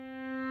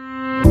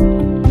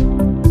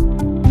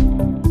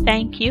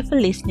Thank you for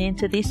listening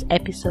to this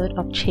episode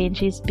of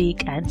Changes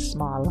Big and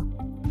Small.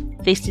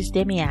 This is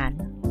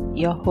Demian,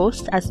 your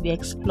host as we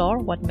explore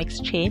what makes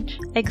change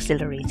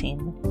exhilarating.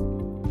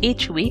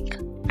 Each week,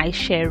 I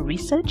share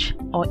research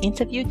or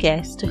interview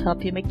guests to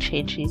help you make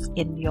changes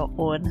in your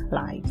own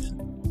lives.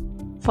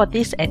 For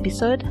this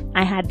episode,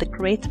 I had the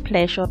great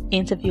pleasure of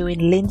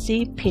interviewing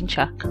Lindsay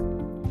Pinchuk.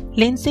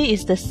 Lindsay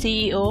is the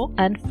CEO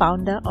and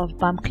founder of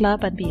Bump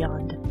Club and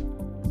Beyond.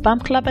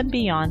 Bump Club and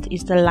Beyond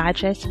is the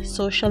largest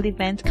social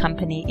event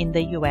company in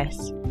the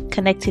US,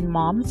 connecting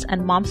moms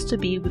and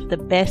moms-to-be with the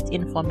best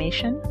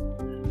information,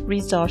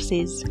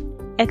 resources,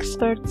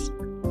 experts,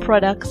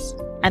 products,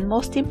 and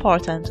most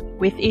important,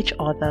 with each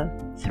other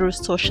through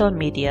social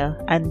media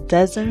and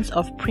dozens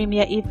of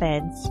premier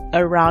events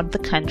around the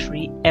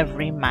country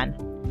every month.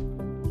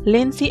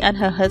 Lindsay and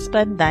her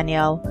husband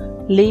Daniel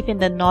live in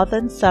the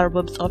northern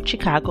suburbs of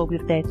Chicago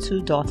with their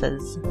 2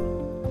 daughters.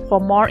 For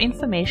more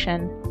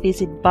information,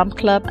 visit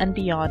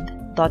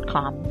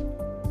bumpclubandbeyond.com.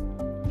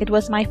 It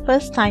was my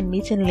first time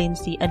meeting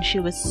Lindsay, and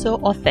she was so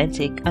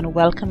authentic and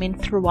welcoming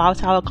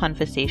throughout our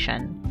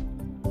conversation.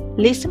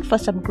 Listen for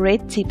some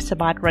great tips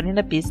about running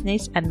a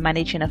business and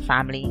managing a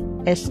family,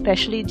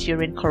 especially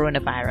during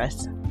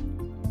coronavirus.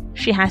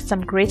 She has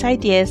some great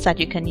ideas that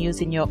you can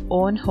use in your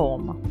own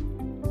home.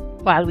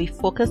 While we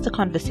focus the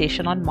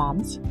conversation on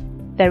moms,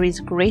 there is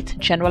great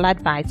general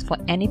advice for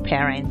any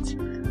parent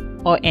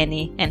or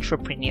any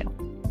entrepreneur.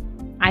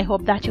 I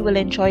hope that you will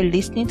enjoy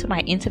listening to my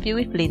interview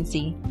with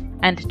Lindsay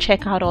and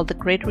check out all the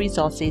great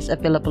resources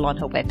available on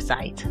her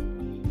website.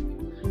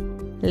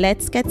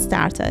 Let's get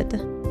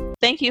started.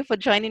 Thank you for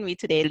joining me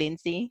today,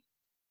 Lindsay.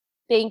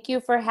 Thank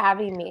you for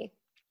having me.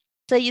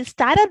 So you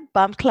started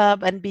Bump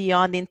Club and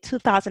Beyond in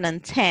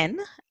 2010,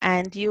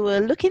 and you were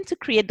looking to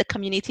create the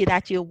community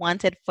that you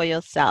wanted for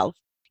yourself.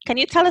 Can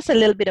you tell us a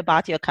little bit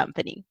about your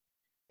company?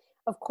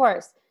 Of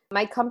course.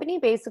 My company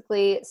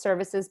basically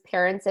services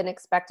parents and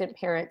expectant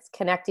parents,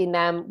 connecting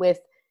them with,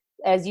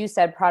 as you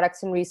said,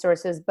 products and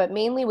resources, but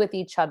mainly with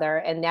each other.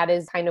 And that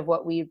is kind of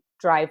what we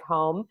drive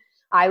home.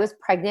 I was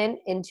pregnant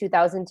in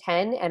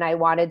 2010 and I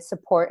wanted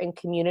support and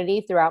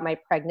community throughout my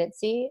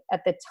pregnancy.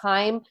 At the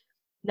time,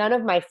 none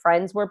of my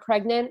friends were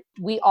pregnant.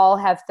 We all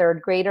have 3rd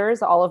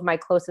graders, all of my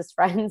closest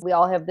friends. We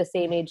all have the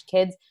same age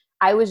kids.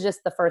 I was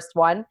just the first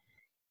one.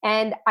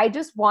 And I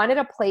just wanted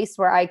a place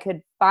where I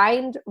could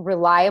find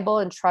reliable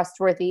and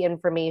trustworthy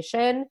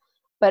information,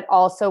 but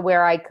also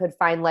where I could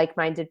find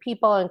like-minded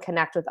people and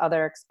connect with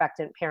other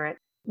expectant parents.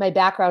 My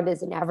background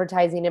is in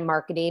advertising and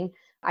marketing.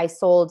 I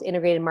sold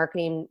integrated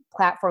marketing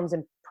platforms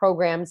and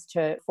programs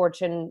to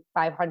Fortune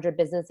 500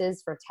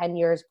 businesses for 10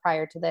 years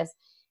prior to this.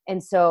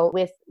 And so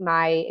with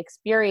my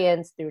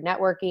experience through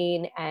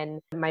networking and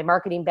my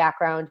marketing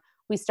background,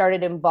 we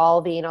started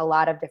involving a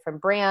lot of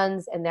different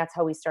brands, and that's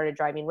how we started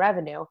driving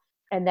revenue.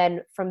 And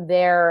then from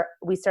there,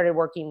 we started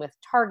working with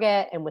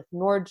Target and with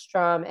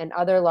Nordstrom and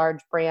other large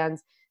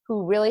brands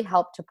who really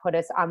helped to put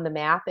us on the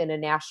map in a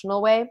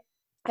national way.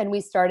 And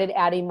we started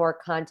adding more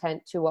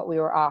content to what we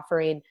were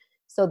offering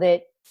so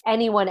that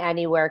anyone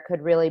anywhere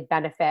could really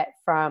benefit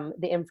from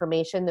the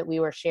information that we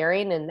were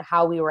sharing and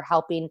how we were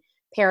helping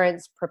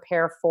parents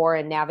prepare for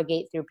and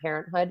navigate through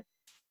parenthood.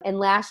 And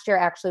last year,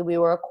 actually, we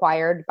were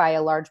acquired by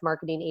a large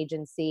marketing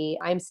agency.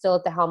 I'm still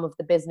at the helm of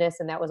the business,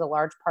 and that was a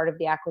large part of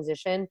the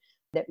acquisition,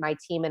 that my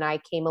team and I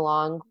came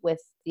along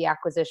with the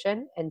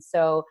acquisition. And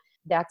so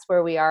that's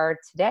where we are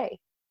today.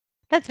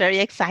 That's very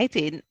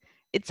exciting.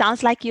 It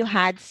sounds like you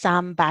had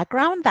some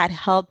background that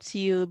helped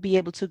you be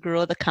able to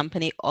grow the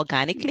company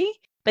organically.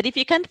 But if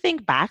you can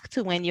think back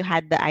to when you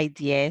had the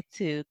idea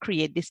to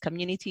create this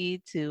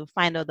community, to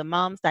find other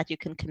moms that you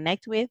can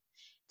connect with,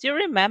 do you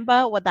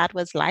remember what that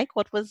was like?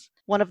 What was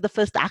one of the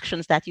first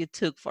actions that you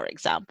took, for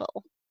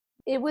example?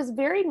 It was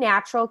very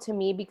natural to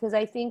me because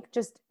I think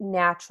just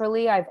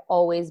naturally I've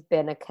always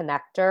been a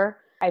connector.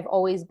 I've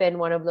always been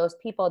one of those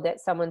people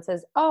that someone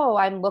says, oh,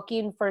 I'm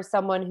looking for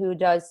someone who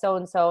does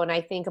so-and-so. And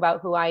I think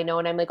about who I know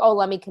and I'm like, oh,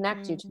 let me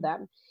connect you to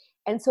them.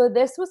 And so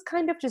this was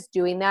kind of just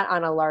doing that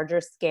on a larger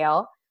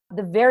scale.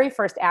 The very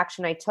first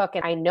action I took,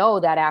 and I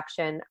know that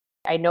action,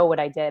 I know what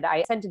I did.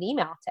 I sent an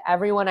email to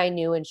everyone I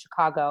knew in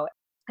Chicago.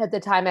 At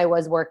the time, I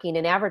was working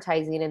in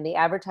advertising, and the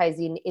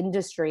advertising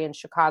industry in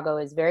Chicago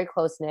is very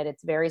close-knit.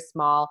 It's very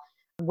small.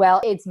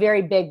 Well, it's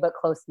very big, but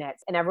close-knit,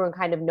 and everyone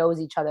kind of knows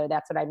each other.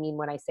 That's what I mean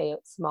when I say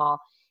it's small.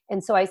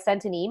 And so I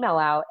sent an email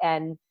out,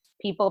 and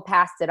people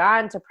passed it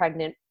on to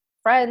pregnant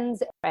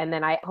friends, and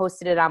then I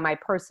posted it on my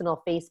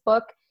personal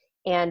Facebook,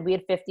 and we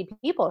had 50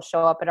 people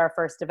show up at our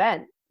first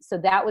event. So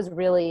that was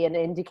really an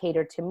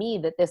indicator to me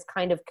that this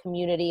kind of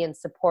community and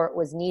support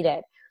was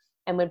needed.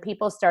 And when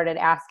people started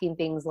asking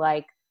things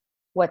like,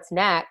 what's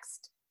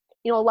next?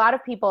 You know, a lot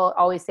of people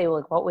always say, well,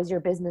 like, what was your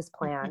business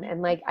plan?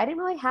 And like, I didn't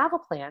really have a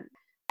plan.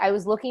 I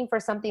was looking for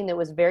something that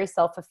was very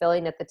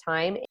self-fulfilling at the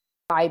time.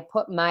 I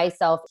put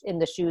myself in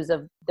the shoes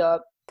of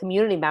the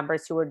community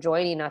members who were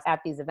joining us at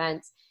these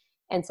events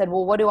and said,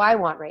 well, what do I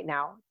want right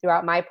now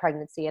throughout my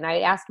pregnancy? And I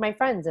asked my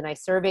friends and I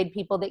surveyed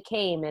people that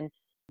came, and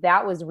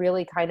that was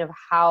really kind of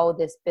how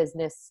this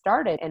business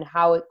started and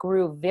how it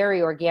grew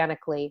very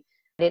organically.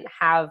 I didn't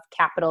have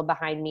capital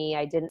behind me.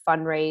 I didn't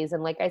fundraise.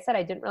 And like I said,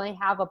 I didn't really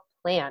have a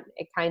plan.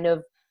 It kind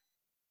of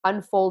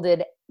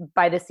unfolded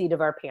by the seat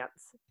of our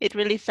pants. It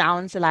really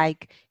sounds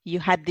like you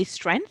had this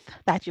strength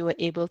that you were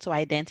able to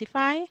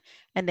identify,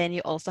 and then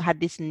you also had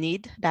this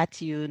need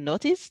that you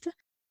noticed,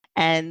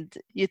 and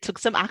you took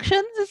some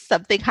actions,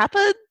 something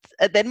happened,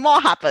 and then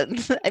more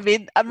happened. I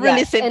mean, I'm really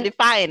Yes.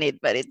 simplifying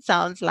it, but it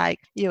sounds like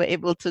you were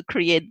able to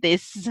create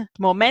this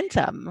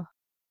momentum.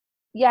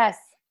 Yes.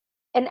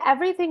 And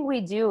everything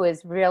we do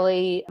is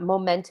really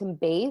momentum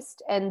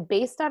based and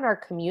based on our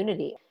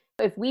community.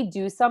 If we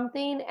do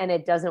something and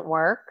it doesn't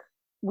work,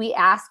 we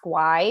ask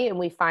why and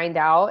we find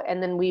out,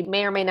 and then we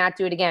may or may not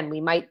do it again.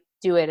 We might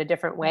do it a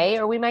different way,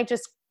 or we might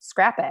just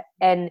scrap it.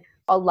 And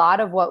a lot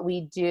of what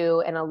we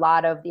do and a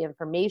lot of the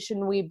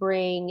information we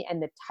bring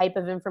and the type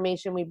of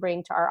information we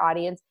bring to our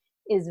audience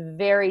is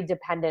very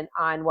dependent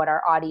on what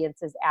our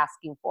audience is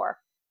asking for.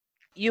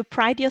 You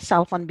pride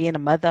yourself on being a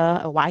mother,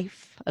 a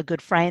wife, a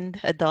good friend,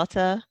 a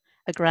daughter,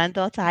 a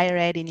granddaughter, I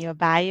read in your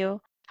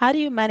bio. How do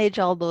you manage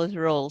all those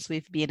roles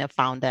with being a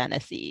founder and a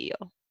CEO?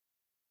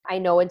 I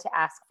know when to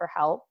ask for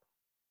help,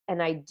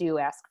 and I do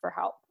ask for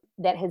help.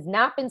 That has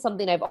not been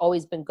something I've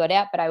always been good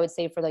at, but I would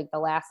say for like the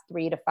last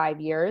 3 to 5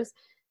 years,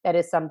 that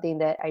is something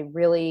that I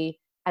really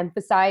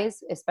emphasize,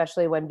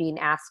 especially when being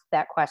asked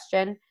that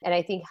question. And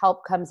I think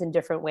help comes in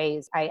different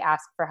ways. I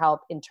ask for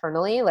help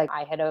internally. Like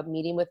I had a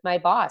meeting with my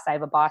boss. I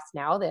have a boss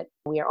now that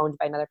we are owned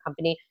by another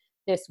company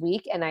this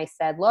week. And I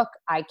said, look,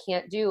 I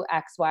can't do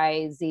X,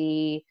 Y,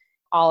 Z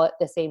all at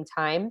the same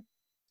time.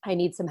 I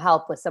need some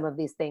help with some of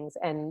these things.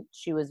 And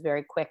she was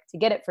very quick to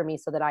get it for me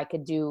so that I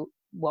could do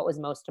what was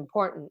most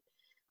important.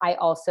 I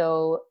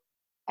also,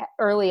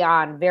 early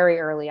on, very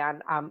early on,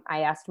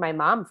 I asked my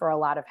mom for a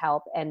lot of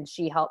help, and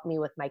she helped me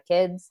with my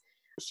kids.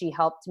 She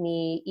helped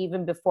me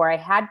even before I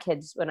had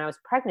kids. When I was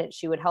pregnant,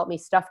 she would help me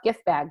stuff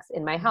gift bags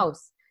in my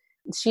house.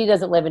 She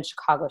doesn't live in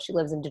Chicago. She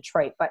lives in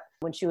Detroit. But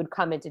when she would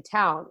come into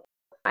town,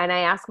 and I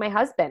asked my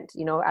husband,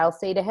 I'll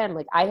say to him,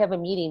 like, I have a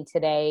meeting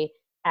today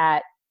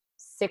at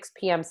 6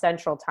 p.m.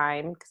 Central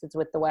Time because it's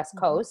with the West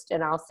Coast.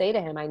 And I'll say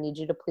to him, I need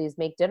you to please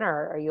make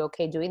dinner. Are you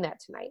okay doing that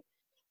tonight?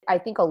 I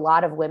think a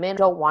lot of women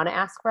don't want to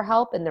ask for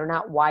help, and they're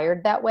not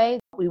wired that way.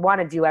 We want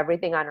to do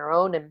everything on our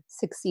own and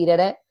succeed at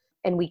it.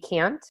 And we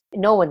can't.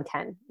 No one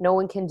can. No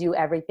one can do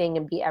everything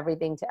and be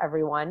everything to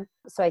everyone.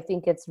 So I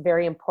think it's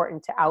very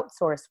important to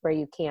outsource where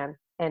you can.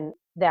 And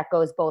that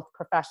goes both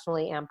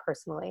professionally and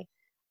personally.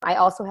 I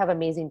also have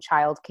amazing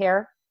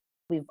childcare.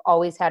 We've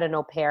always had an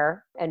au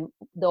pair, and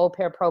the au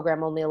pair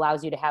program only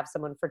allows you to have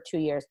someone for 2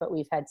 years, but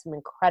we've had some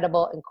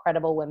incredible,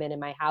 incredible women in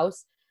my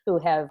house who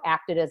have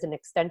acted as an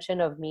extension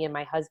of me and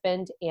my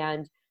husband,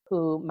 and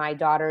who my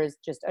daughters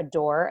just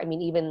adore. I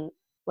mean, even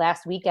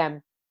last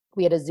weekend,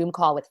 we had a Zoom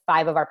call with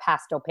 5 of our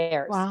past au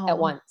pairs at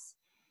once.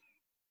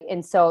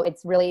 And so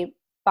it's really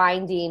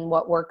finding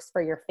what works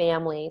for your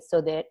family so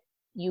that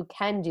you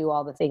can do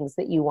all the things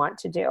that you want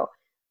to do.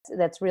 So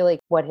that's really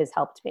what has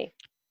helped me.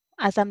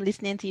 As I'm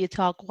listening to you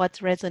talk,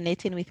 what's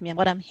resonating with me and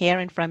what I'm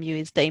hearing from you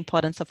is the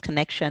importance of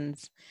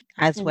connections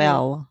as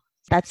well.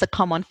 That's a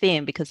common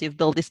theme because you've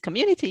built this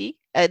community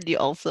and you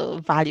also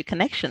value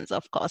connections,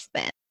 of course,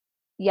 then.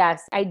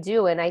 Yes, I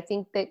do. And I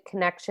think that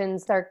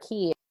connections are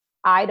key.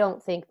 I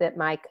don't think that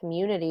my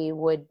community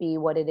would be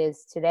what it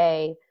is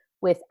today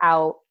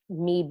without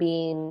me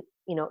being,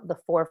 the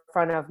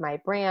forefront of my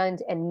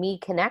brand and me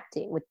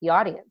connecting with the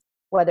audience,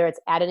 whether it's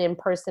at an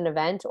in-person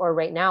event or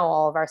right now,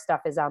 all of our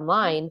stuff is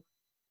online.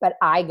 But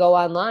I go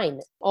online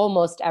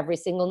almost every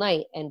single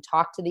night and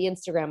talk to the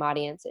Instagram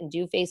audience and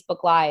do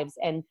Facebook Lives.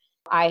 And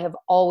I have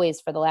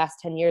always, for the last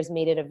 10 years,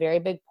 made it a very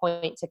big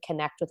point to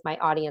connect with my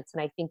audience.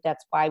 And I think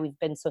that's why we've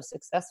been so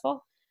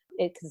successful.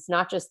 It's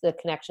not just the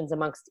connections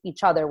amongst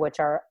each other, which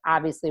are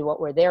obviously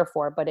what we're there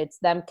for, but it's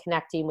them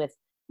connecting with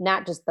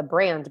not just the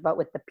brand, but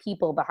with the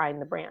people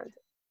behind the brand.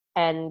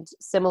 And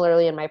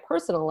similarly, in my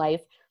personal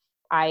life,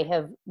 I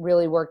have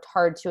really worked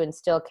hard to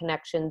instill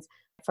connections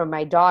from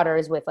my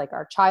daughters with like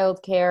our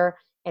childcare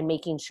and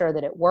making sure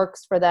that it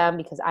works for them,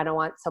 because I don't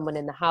want someone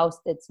in the house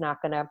that's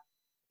not going to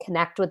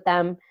connect with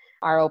them.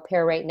 Our au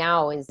pair right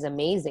now is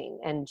amazing.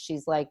 And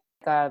she's like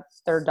a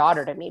third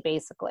daughter to me,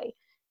 basically,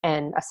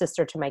 and a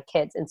sister to my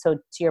kids. And so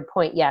to your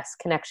point, yes,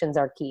 connections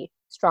are key,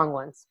 strong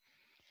ones.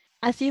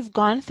 As you've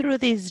gone through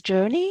this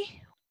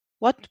journey,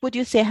 what would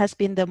you say has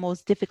been the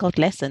most difficult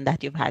lesson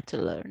that you've had to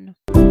learn?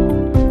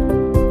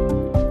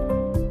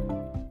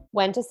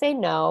 When to say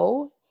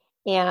no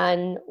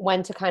and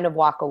when to kind of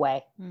walk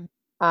away.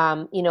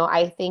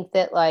 I think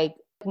that like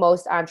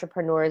most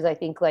entrepreneurs, I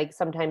think like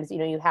sometimes,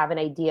 you have an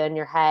idea in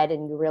your head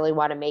and you really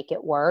want to make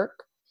it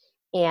work,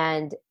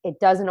 and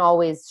it doesn't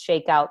always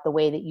shake out the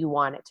way that you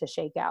want it to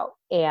shake out.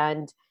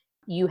 And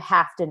you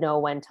have to know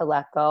when to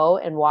let go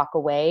and walk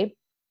away,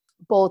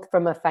 both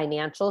from a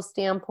financial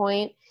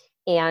standpoint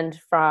and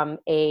from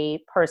a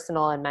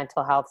personal and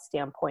mental health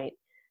standpoint.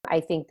 I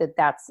think that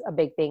that's a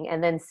big thing.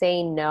 And then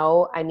saying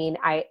no. I mean,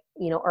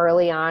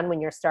 early on when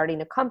you're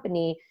starting a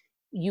company,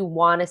 you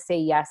want to say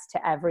yes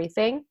to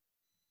everything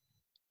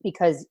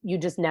because you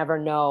just never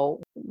know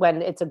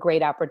when it's a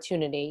great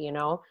opportunity,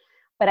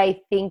 But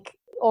I think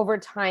over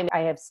time, I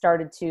have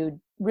started to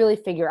really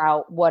figure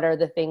out what are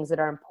the things that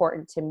are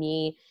important to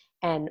me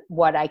and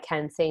what I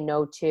can say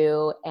no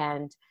to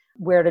and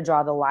where to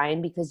draw the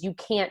line, because you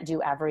can't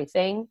do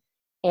everything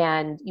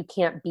and you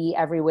can't be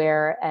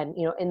everywhere. And,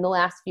 in the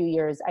last few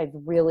years, I've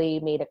really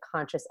made a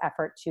conscious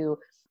effort to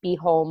be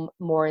home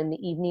more in the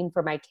evening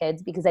for my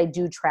kids because I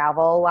do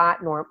travel a lot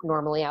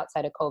normally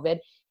outside of COVID.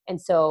 And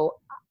so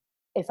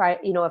if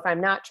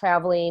I'm not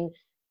traveling,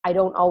 I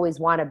don't always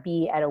want to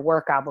be at a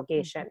work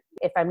obligation.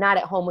 If I'm not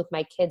at home with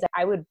my kids,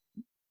 I would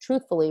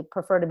truthfully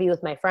prefer to be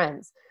with my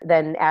friends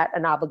than at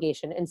an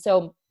obligation. And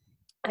so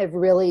I've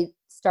really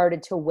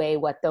started to weigh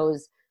what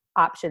those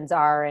options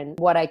are and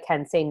what I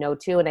can say no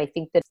to. And I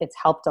think that it's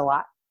helped a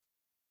lot.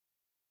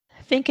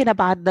 Thinking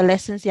about the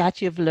lessons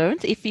that you've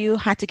learned, if you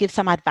had to give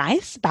some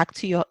advice back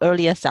to your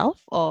earlier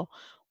self, or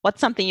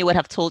what's something you would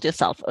have told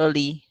yourself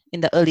early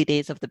in the early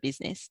days of the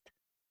business?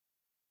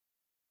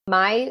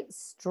 My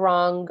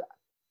strong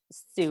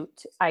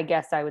suit, I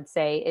guess I would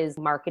say, is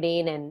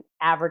marketing and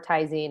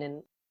advertising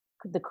and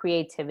the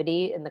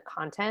creativity and the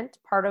content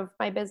part of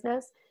my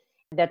business.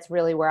 That's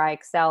really where I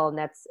excel. And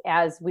that's,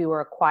 as we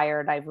were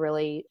acquired, I've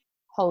really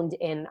honed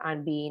in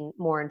on being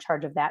more in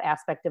charge of that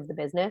aspect of the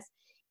business.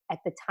 At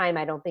the time,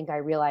 I don't think I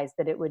realized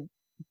that it would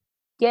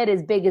get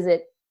as big as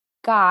it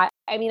got.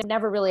 I mean, I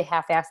never really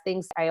half-assed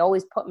things. I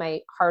always put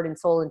my heart and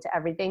soul into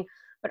everything.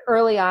 But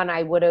early on,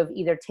 I would have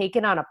either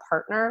taken on a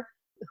partner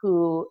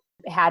who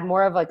had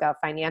more of like a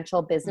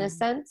financial business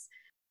sense,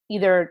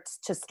 either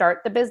to start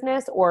the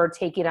business or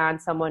taking on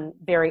someone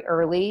very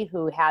early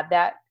who had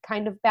that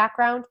kind of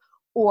background,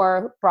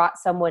 or brought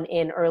someone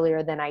in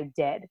earlier than I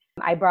did.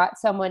 I brought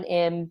someone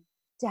in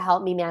to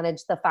help me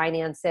manage the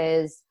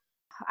finances,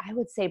 I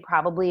would say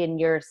probably in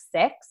year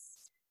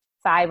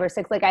 5 or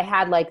 6. Like I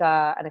had like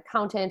an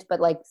accountant, but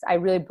like I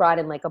really brought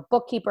in like a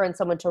bookkeeper and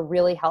someone to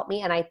really help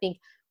me. And I think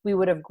we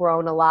would have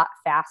grown a lot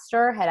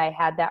faster had I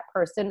had that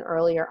person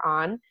earlier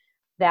on.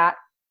 That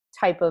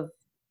type of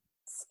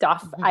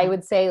stuff, I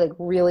would say, like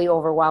really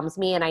overwhelms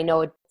me. And I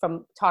know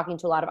from talking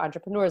to a lot of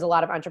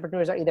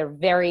entrepreneurs are either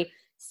very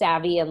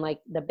savvy in like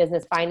the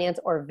business finance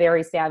or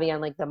very savvy on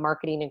like the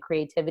marketing and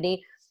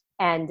creativity.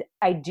 And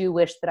I do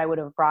wish that I would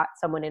have brought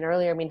someone in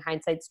earlier. I mean,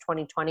 hindsight's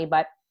 2020,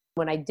 but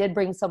when I did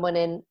bring someone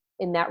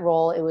in that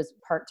role, it was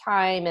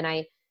part-time. And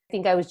I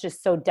think I was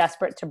just so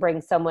desperate to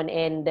bring someone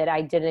in that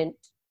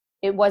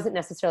it wasn't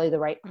necessarily the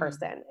right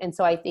person. And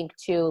so I think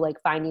too, like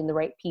finding the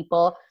right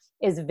people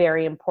is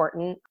very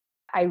important.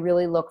 I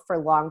really look for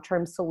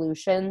long-term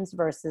solutions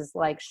versus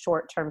like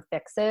short-term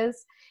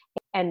fixes.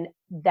 And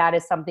that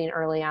is something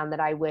early on that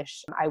I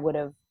wish I would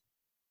have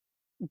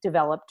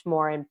developed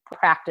more and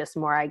practiced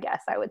more, I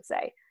guess I would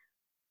say.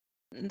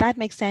 That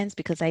makes sense,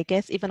 because I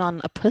guess even on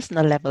a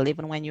personal level,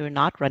 even when you're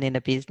not running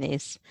a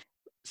business,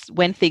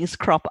 when things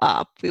crop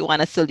up, we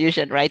want a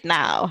solution right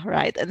now,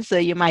 right? And so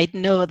you might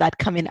know that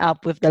coming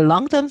up with the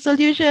long-term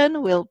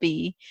solution will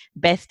be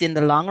best in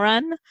the long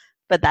run,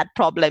 but that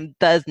problem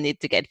does need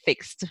to get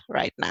fixed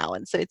right now.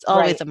 And so it's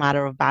always a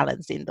matter of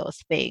balancing those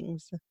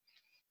things.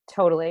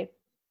 Totally.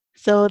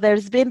 So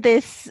there's been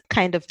this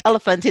kind of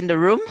elephant in the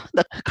room,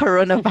 the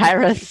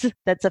coronavirus,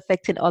 that's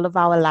affecting all of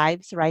our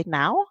lives right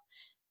now.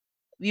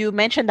 You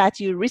mentioned that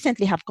you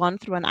recently have gone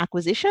through an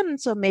acquisition,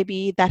 so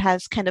maybe that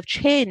has kind of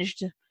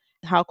changed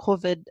how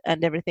COVID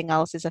and everything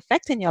else is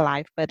affecting your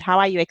life. But how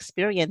are you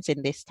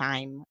experiencing this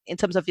time in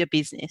terms of your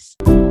business?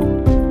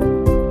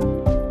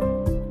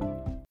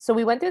 So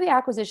we went through the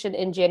acquisition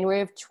in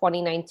January of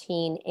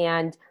 2019,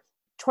 and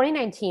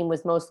 2019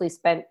 was mostly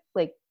spent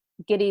like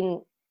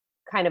getting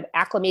kind of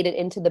acclimated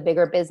into the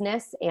bigger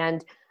business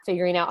and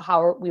figuring out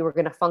how we were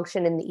going to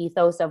function in the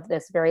ethos of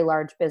this very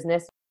large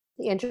business.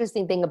 The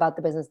interesting thing about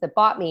the business that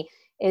bought me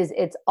is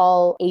it's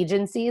all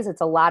agencies. It's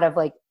a lot of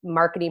like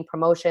marketing,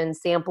 promotion,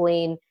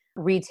 sampling,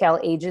 retail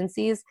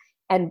agencies.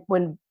 And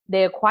when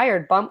they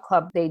acquired Bump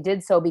Club, they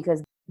did so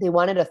because they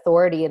wanted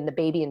authority in the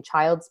baby and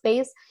child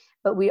space.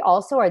 But we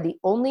also are the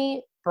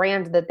only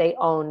brand that they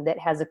own that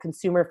has a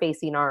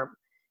consumer-facing arm.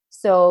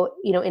 So,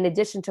 in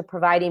addition to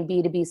providing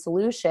B2B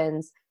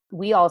solutions,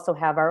 we also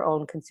have our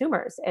own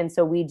consumers. And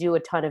so we do a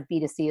ton of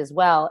B2C as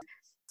well.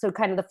 So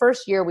kind of the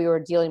first year we were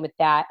dealing with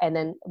that. And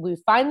then we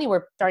finally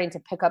were starting to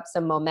pick up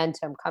some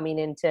momentum coming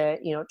into,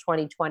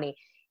 2020.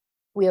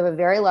 We have a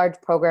very large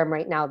program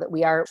right now that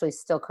we are actually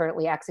still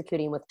currently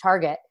executing with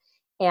Target.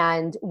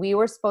 And we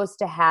were supposed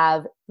to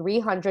have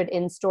 300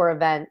 in-store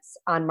events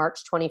on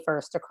March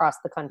 21st across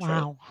the country.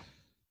 Wow.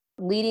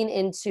 Leading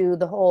into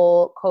the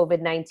whole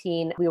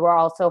COVID-19, we were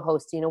also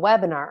hosting a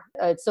webinar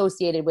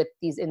associated with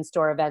these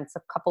in-store events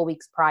a couple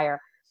weeks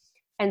prior.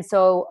 And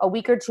so a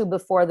week or two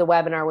before the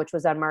webinar, which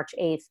was on March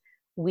 8th,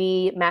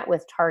 we met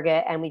with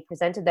Target and we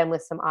presented them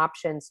with some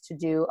options to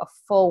do a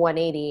full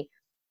 180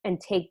 and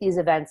take these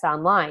events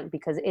online,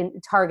 because in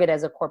Target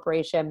as a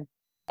corporation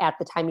at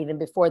the time, even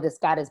before this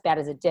got as bad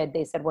as it did,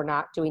 they said, we're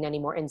not doing any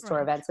more in-store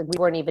Right. events. Like we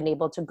weren't even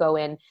able to go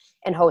in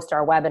and host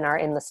our webinar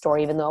in the store,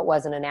 even though it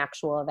wasn't an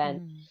actual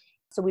event.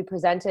 So we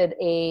presented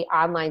a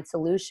online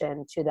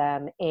solution to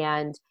them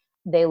and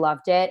they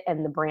loved it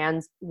and the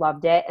brands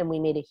loved it. And we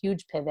made a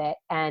huge pivot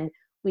and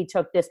we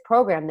took this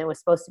program that was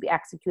supposed to be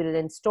executed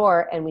in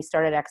store and we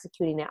started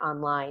executing it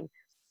online.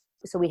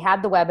 So we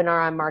had the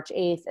webinar on March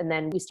 8th, and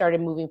then we started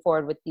moving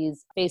forward with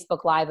these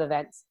Facebook Live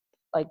events,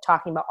 like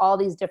talking about all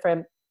these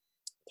different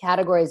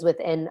categories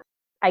within,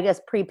 I guess,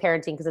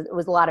 pre-parenting, because it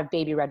was a lot of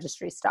baby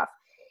registry stuff.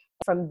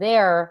 From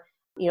there,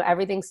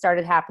 everything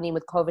started happening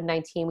with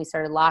COVID-19. We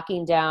started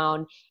locking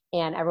down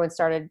and everyone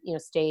started,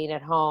 staying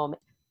at home.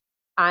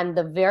 On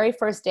the very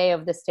first day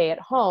of the stay at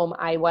home,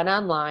 I went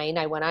online,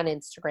 I went on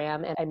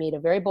Instagram, and I made a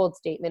very bold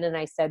statement. And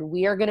I said,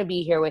 we are going to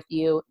be here with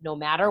you no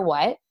matter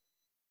what.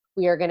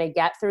 We are going to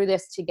get through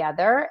this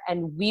together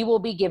and we will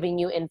be giving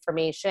you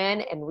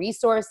information and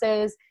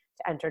resources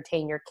to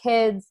entertain your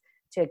kids,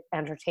 to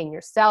entertain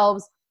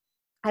yourselves.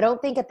 I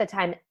don't think at the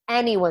time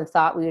anyone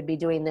thought we would be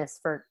doing this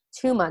for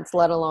 2 months,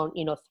 let alone,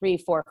 3,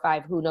 4,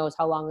 5, who knows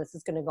how long this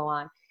is going to go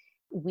on.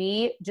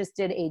 We just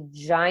did a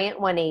giant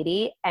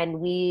 180 and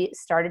we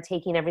started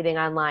taking everything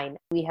online.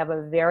 We have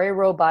a very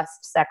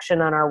robust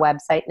section on our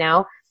website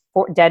now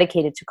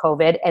dedicated to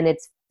COVID, and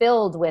it's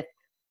filled with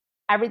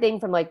everything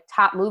from like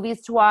top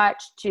movies to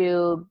watch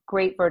to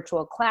great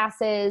virtual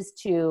classes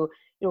to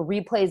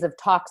replays of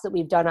talks that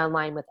we've done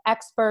online with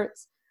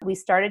experts. We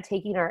started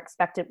taking our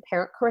expectant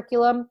parent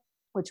curriculum,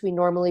 which we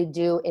normally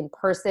do in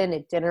person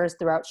at dinners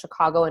throughout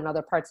Chicago and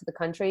other parts of the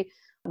country.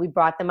 We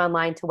brought them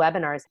online to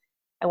webinars.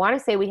 I want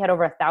to say we had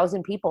over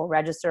 1,000 people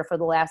register for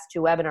the last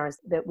 2 webinars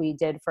that we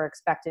did for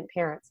expectant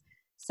parents.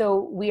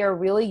 So we are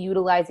really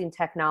utilizing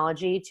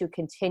technology to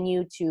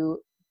continue to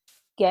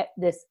get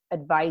this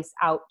advice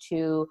out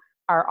to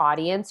our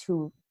audience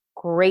who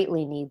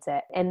greatly needs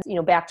it. And,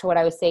 back to what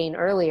I was saying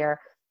earlier,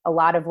 a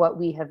lot of what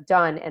we have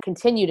done and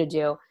continue to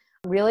do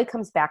really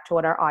comes back to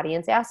what our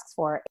audience asks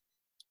for.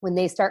 When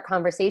they start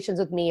conversations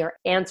with me or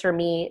answer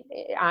me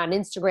on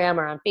Instagram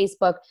or on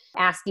Facebook,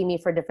 asking me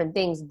for different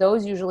things,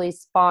 those usually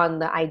spawn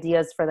the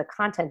ideas for the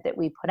content that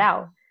we put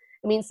out.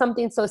 I mean,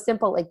 something so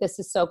simple like this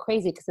is so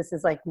crazy because this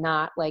is like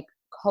not like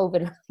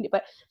COVID,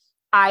 but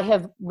I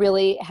have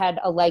really had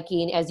a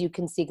liking, as you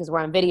can see, because we're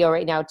on video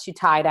right now, to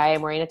tie-dye.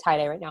 I'm wearing a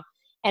tie-dye right now.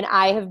 And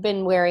I have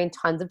been wearing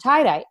tons of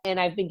tie-dye. And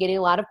I've been getting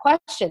a lot of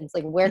questions,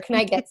 like, where can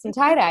I get some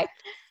tie-dye?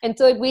 And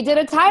so we did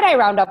a tie-dye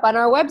roundup on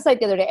our website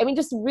the other day. I mean,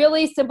 just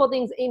really simple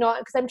things,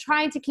 because I'm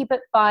trying to keep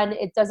it fun.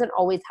 It doesn't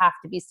always have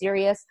to be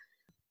serious.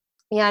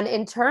 And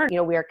in turn,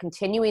 we are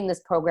continuing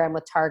this program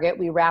with Target.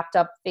 We wrapped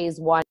up phase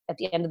 1 at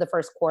the end of the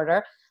first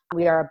quarter.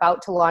 We are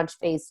about to launch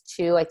phase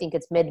 2. I think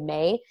it's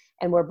mid-May.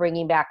 And we're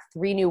bringing back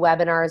 3 new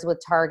webinars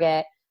with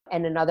Target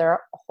and another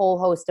whole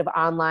host of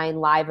online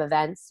live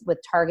events with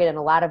Target and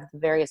a lot of the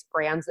various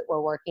brands that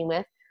we're working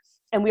with.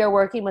 And we are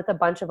working with a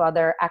bunch of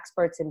other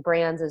experts and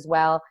brands as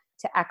well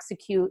to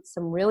execute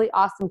some really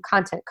awesome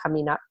content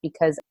coming up,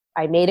 because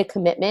I made a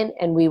commitment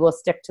and we will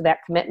stick to that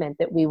commitment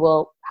that we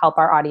will help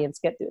our audience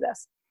get through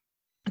this.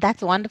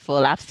 That's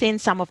wonderful. I've seen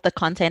some of the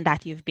content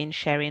that you've been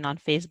sharing on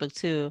Facebook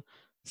too.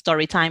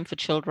 Story time for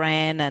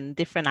children and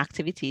different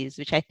activities,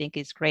 which I think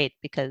is great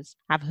because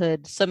I've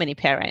heard so many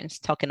parents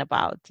talking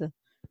about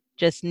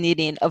just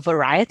needing a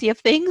variety of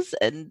things,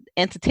 and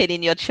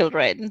entertaining your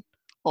children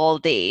all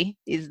day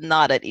is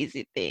not an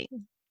easy thing.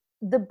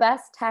 The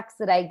best text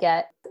that I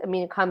get, I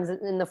mean, it comes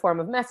in the form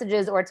of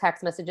messages or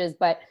text messages,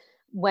 but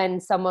when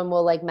someone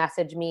will like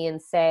message me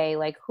and say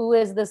like, who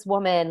is this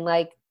woman?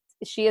 Like,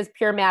 she is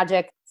pure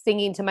magic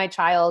singing to my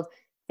child.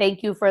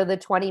 Thank you for the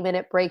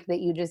 20-minute break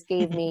that you just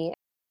gave me.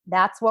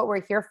 That's what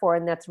we're here for.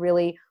 And that's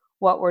really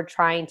what we're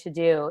trying to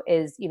do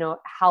is,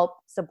 help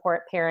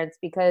support parents,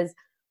 because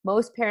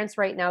most parents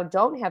right now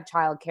don't have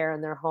childcare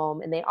in their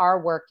home and they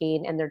are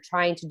working and they're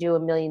trying to do a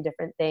million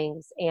different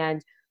things.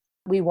 And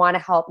we want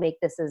to help make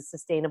this as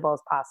sustainable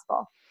as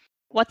possible.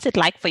 What's it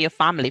like for your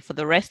family, for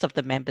the rest of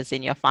the members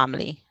in your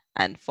family,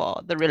 and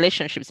for the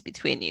relationships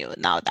between you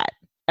now that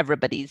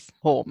everybody's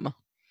home?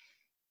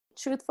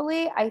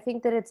 Truthfully, I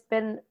think that it's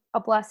been a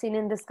blessing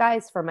in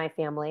disguise for my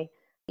family.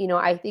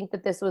 I think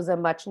that this was a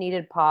much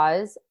needed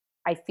pause.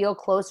 I feel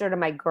closer to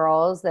my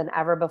girls than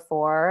ever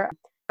before.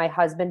 My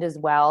husband as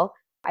well.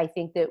 I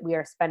think that we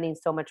are spending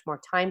so much more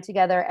time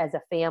together as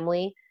a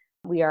family.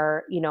 We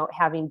are,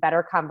 having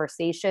better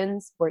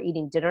conversations. We're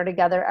eating dinner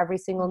together every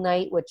single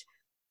night, which,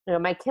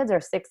 my kids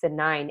are 6 and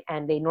 9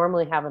 and they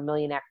normally have a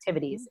million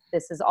activities.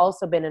 This has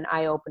also been an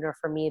eye opener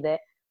for me that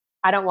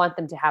I don't want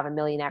them to have a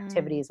million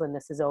activities when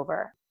this is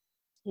over.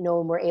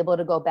 When we're able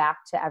to go back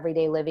to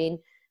everyday living,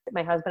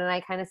 my husband and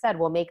I kind of said,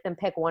 we'll make them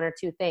pick 1 or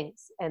 2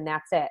 things and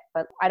that's it.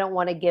 But I don't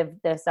want to give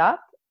this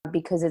up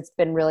because it's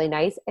been really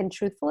nice. And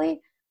truthfully,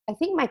 I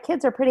think my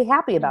kids are pretty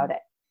happy about it.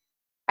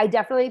 I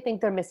definitely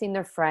think they're missing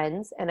their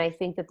friends. And I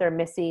think that they're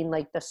missing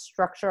like the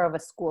structure of a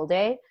school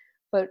day.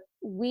 But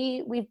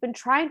we've been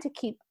trying to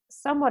keep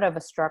somewhat of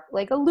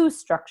a loose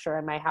structure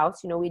in my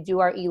house. We do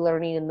our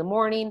e-learning in the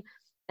morning.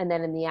 And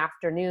then in the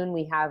afternoon,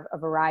 we have a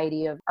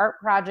variety of art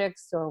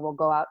projects, or we'll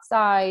go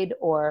outside,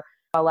 or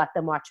I'll let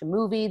them watch a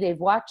movie. They've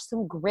watched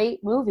some great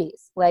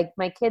movies. Like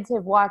my kids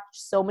have watched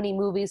so many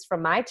movies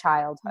from my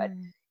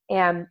childhood.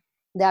 And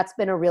that's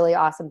been a really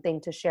awesome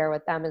thing to share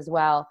with them as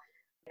well.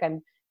 Like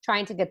I'm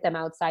trying to get them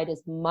outside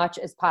as much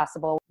as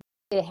possible.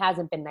 It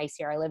hasn't been nice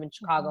here. I live in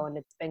Chicago and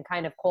it's been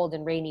kind of cold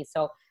and rainy.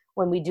 So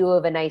when we do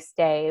have a nice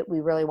day,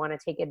 we really want to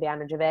take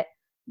advantage of it.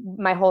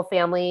 My whole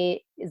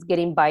family is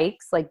getting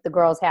bikes. Like the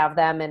girls have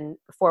them. And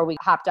before we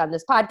hopped on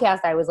this podcast,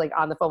 I was like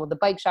on the phone with the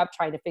bike shop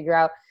trying to figure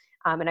out,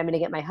 and I'm going to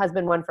get my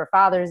husband one for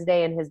Father's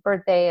Day and his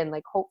birthday. And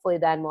like, hopefully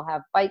then we'll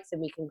have bikes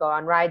and we can go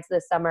on rides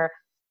this summer.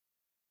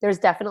 There's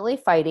definitely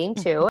fighting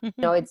too.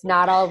 It's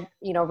not all,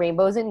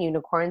 rainbows and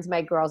unicorns.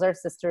 My girls are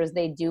sisters.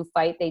 They do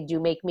fight. They do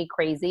make me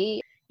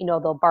crazy.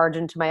 They'll barge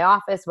into my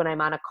office when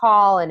I'm on a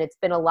call. And it's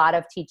been a lot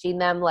of teaching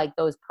them like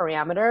those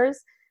parameters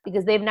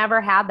because they've never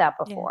had that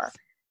before. Yes.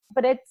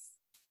 But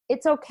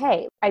it's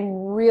okay. I'm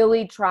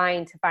really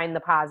trying to find the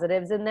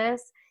positives in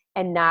this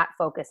and not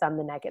focus on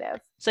the negative.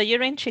 So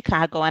you're in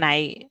Chicago, and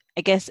I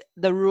guess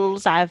the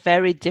rules are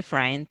very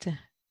different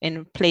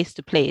in place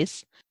to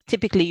place.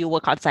 Typically you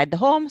work outside the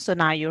home. So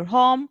now you're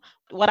home.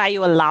 What are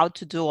you allowed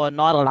to do or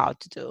not allowed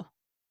to do?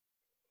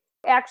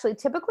 Actually,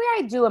 typically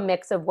I do a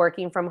mix of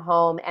working from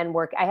home and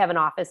work. I have an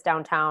office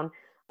downtown.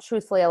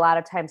 Truthfully, a lot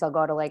of times I'll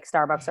go to like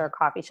Starbucks or a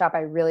coffee shop. I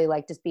really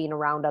like just being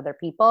around other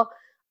people.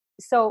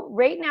 So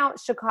right now,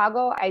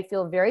 Chicago, I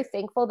feel very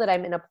thankful that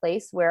I'm in a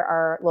place where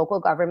our local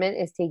government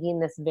is taking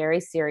this very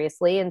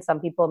seriously. And some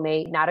people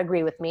may not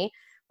agree with me,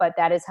 but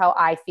that is how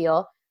I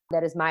feel.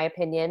 That is my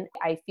opinion.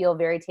 I feel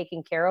very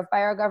taken care of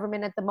by our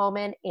government at the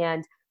moment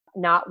and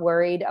not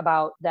worried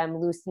about them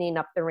loosening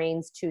up the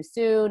reins too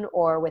soon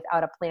or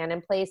without a plan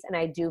in place. And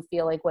I do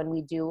feel like when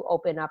we do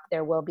open up,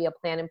 there will be a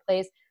plan in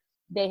place.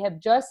 They have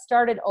just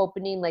started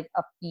opening like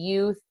a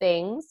few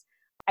things.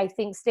 I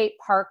think state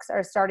parks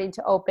are starting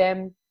to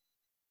open,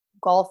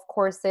 golf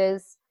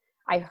courses.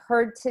 I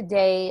heard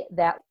today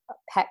that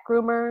pet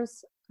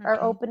groomers are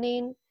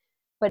opening,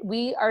 but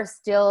we are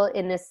still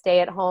in this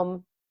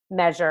stay-at-home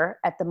measure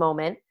at the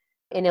moment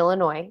in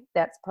Illinois.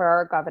 That's per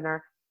our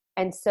governor.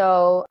 And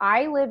so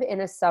I live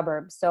in a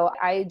suburb. So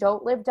I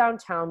don't live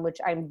downtown, which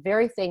I'm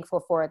very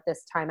thankful for at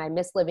this time. I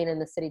miss living in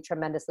the city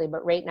tremendously,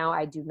 but right now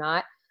I do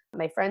not.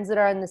 My friends that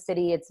are in the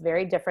city, it's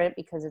very different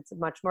because it's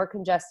much more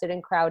congested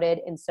and crowded.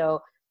 And so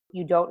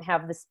you don't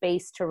have the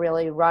space to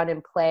really run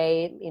and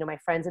play. My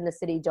friends in the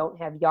city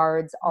don't have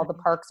yards. All the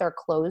parks are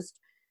closed.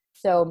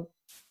 So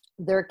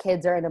their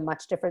kids are in a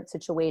much different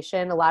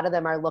situation. A lot of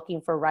them are looking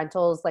for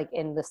rentals like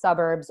in the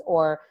suburbs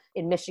or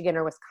in Michigan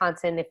or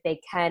Wisconsin if they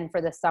can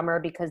for the summer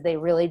because they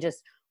really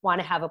just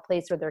want to have a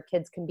place where their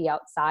kids can be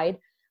outside.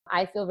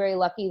 I feel very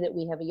lucky that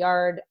we have a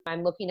yard.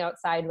 I'm looking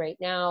outside right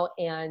now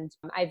and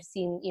I've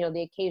seen,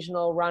 the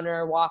occasional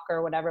runner,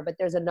 walker, whatever, but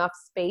there's enough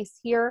space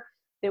here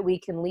that we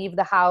can leave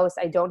the house.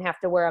 I don't have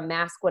to wear a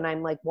mask when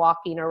I'm like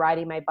walking or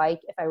riding my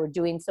bike. If I were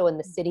doing so in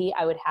the city,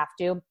 I would have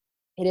to.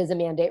 It is a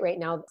mandate right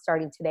now,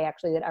 starting today,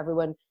 actually, that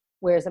everyone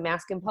wears a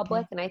mask in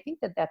public. And I think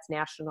that that's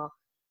national.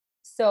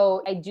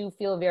 So I do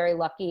feel very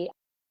lucky.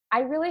 I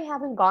really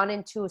haven't gone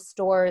into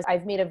stores.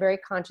 I've made a very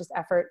conscious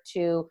effort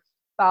to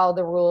follow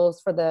the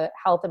rules for the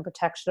health and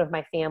protection of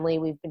my family.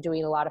 We've been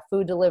doing a lot of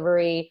food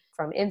delivery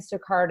from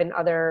Instacart and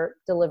other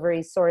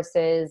delivery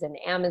sources and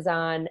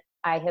Amazon.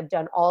 I have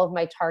done all of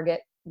my Target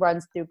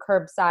runs through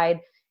curbside.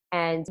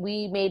 And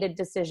we made a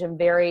decision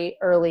very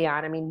early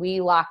on. I mean,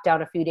 we locked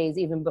down a few days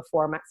even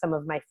before some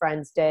of my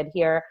friends did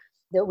here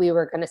that we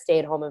were going to stay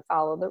at home and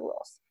follow the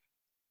rules.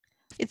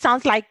 It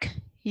sounds like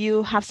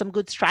you have some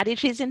good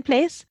strategies in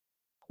place.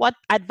 What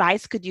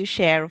advice could you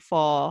share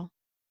for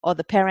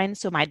other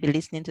parents who might be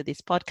listening to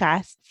this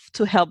podcast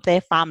to help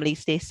their family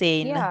stay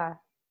sane? Yeah.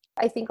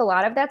 I think a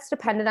lot of that's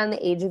dependent on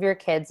the age of your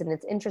kids. And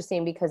it's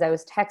interesting because I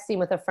was texting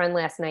with a friend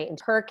last night and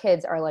her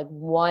kids are like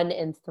 1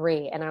 and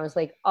 3. And I was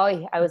like,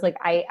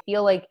 I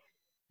feel like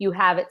you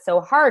have it so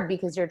hard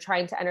because you're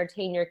trying to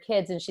entertain your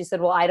kids. And she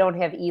said, well, I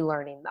don't have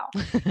e-learning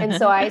though. And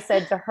so I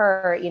said to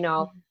her,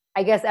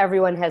 I guess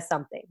everyone has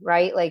something,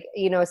 right? Like,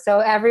 so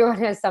everyone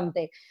has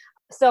something.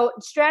 So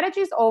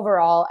strategies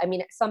overall, I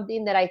mean,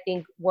 something that I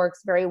think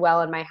works very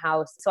well in my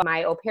house. So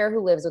my au pair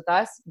who lives with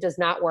us does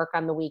not work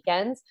on the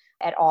weekends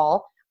at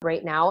all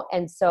right now.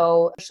 And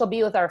so she'll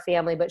be with our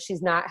family, but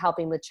she's not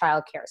helping with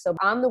childcare. So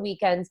on the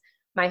weekends,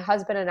 my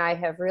husband and I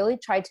have really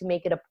tried to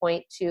make it a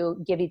point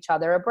to give each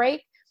other a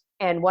break.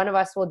 And one of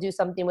us will do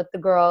something with the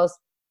girls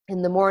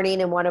in the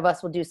morning and one of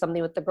us will do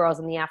something with the girls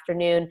in the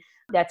afternoon.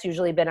 That's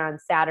usually been on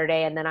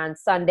Saturday. And then on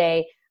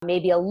Sunday,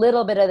 maybe a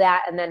little bit of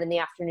that. And then in the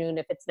afternoon,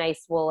 if it's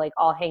nice, we'll like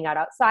all hang out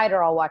outside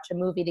or I'll watch a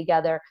movie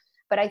together.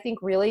 But I think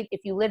really,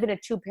 if you live in a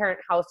 2-parent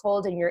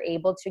household and you're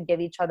able to give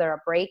each other a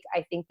break,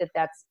 I think that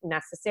that's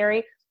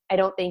necessary. I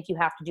don't think you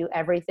have to do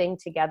everything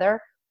together.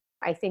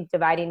 I think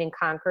dividing and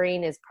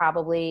conquering is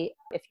probably,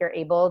 if you're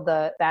able,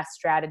 the best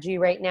strategy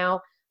right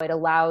now. It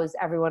allows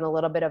everyone a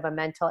little bit of a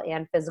mental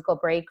and physical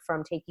break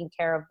from taking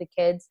care of the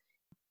kids.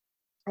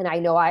 And I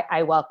know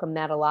I welcome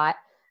that a lot.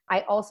 I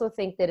also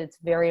think that it's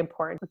very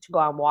important to go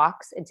on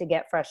walks and to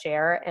get fresh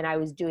air. And I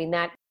was doing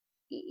that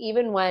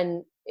even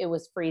when it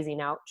was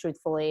freezing out,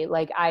 truthfully.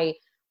 Like I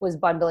was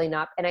bundling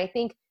up. And I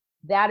think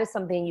that is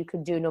something you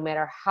could do no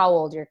matter how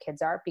old your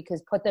kids are,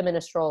 because put them in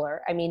a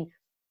stroller. I mean,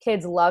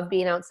 kids love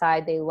being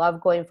outside. They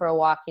love going for a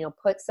walk.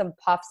 Put some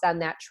puffs on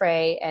that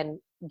tray and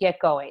get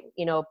going.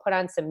 Put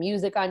on some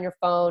music on your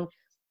phone.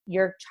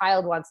 Your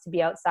child wants to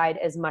be outside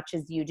as much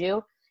as you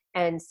do.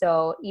 And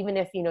so even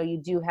if,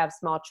 you do have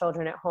small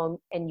children at home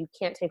and you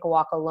can't take a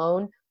walk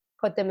alone,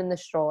 put them in the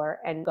stroller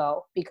and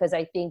go. Because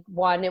I think,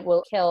 one, it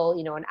will kill,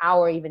 an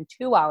hour, even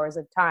 2 hours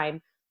of time.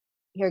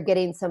 You're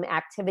getting some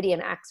activity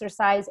and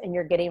exercise, and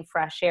you're getting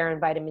fresh air and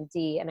vitamin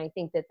D. And I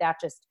think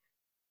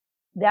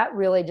that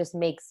really just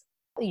makes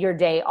your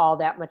day all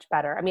that much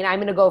better. I mean, I'm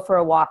going to go for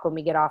a walk when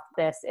we get off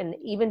this, and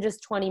even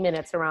just 20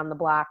 minutes around the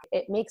block,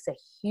 it makes a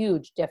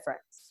huge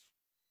difference.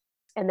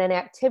 And then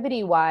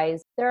activity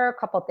wise, there are a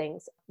couple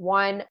things.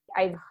 One,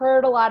 I've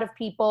heard a lot of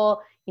people,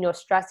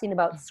 stressing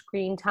about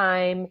screen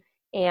time,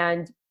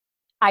 and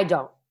I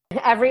don't.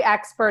 Every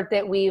expert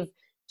that we've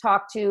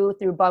talked to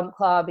through Bump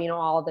Club,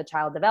 all the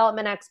child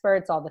development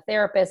experts, all the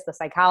therapists, the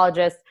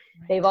psychologists,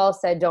 they've all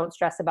said, don't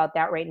stress about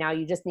that right now.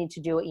 You just need to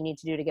do what you need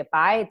to do to get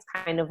by. It's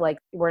kind of like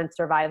we're in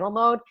survival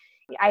mode.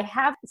 I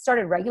have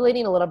started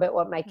regulating a little bit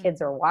what my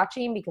kids are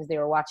watching, because they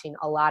were watching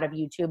a lot of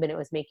YouTube and it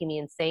was making me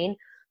insane.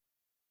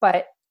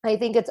 But I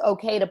think it's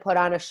okay to put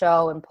on a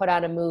show and put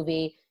on a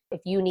movie if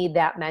you need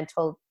that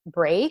mental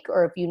break,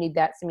 or if you need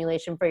that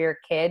stimulation for your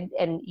kid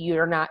and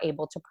you're not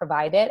able to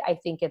provide it. I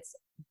think it's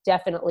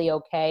definitely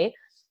okay.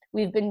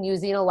 We've been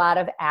using a lot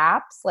of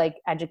apps, like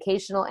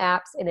educational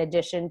apps, in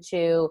addition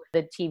to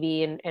the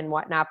TV and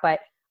whatnot. But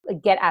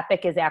Get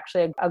Epic is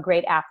actually a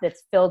great app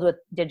that's filled with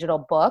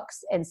digital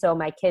books. And so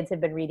my kids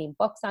have been reading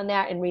books on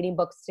that and reading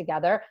books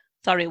together.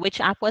 Sorry, which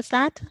app was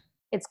that?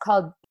 It's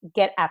called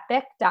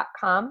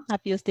getepic.com. I've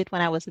used it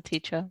when I was a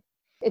teacher.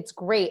 It's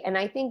great. And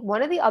I think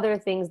one of the other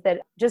things that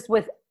just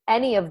with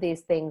any of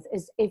these things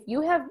is, if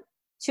you have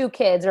 2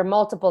 kids or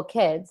multiple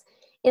kids,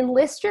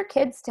 enlist your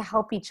kids to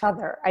help each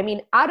other. I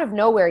mean, out of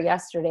nowhere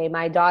yesterday,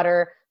 my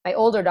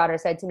older daughter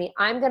said to me,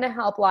 I'm going to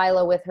help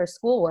Lila with her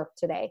schoolwork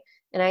today.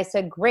 And I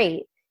said,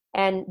 great.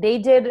 And they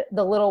did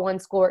the little one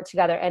schoolwork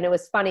together. And it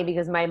was funny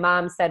because my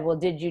mom said, well,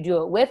 did you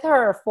do it with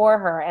her or for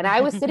her? And I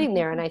was sitting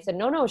there and I said,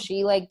 no,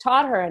 she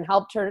taught her and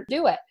helped her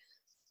do it.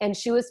 And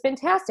she was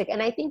fantastic.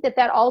 And I think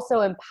that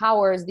also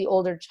empowers the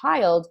older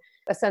child,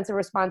 a sense of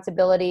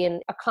responsibility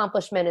and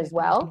accomplishment as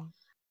well.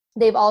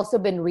 They've also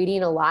been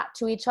reading a lot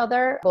to each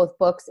other, both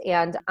books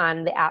and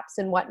on the apps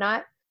and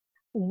whatnot.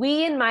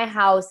 We in my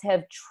house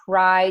have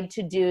tried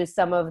to do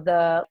some of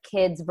the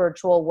kids'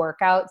 virtual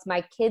workouts.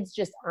 My kids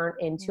just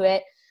aren't into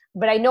it,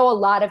 but I know a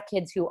lot of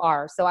kids who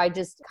are. So I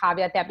just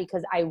caveat that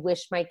because I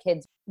wish my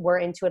kids were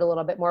into it a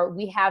little bit more.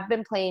 We have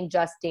been playing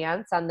Just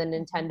Dance on the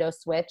Nintendo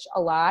Switch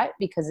a lot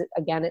because,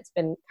 again, it's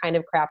been kind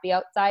of crappy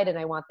outside and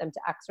I want them to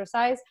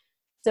exercise.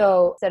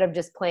 So instead of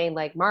just playing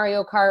like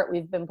Mario Kart,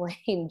 we've been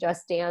playing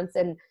Just Dance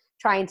and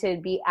trying to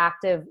be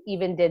active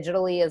even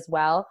digitally as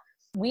well.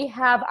 We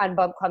have on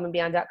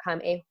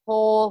bumpclubandbeyond.com a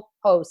whole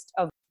host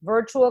of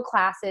virtual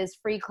classes,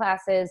 free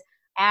classes,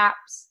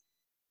 apps,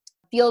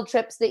 field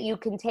trips that you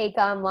can take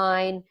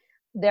online.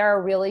 There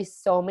are really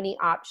so many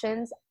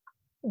options.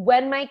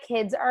 When my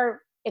kids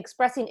are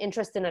expressing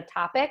interest in a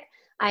topic,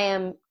 I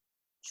am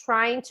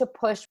trying to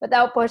push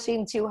without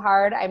pushing too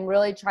hard. I'm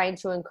really trying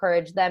to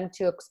encourage them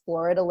to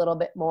explore it a little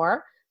bit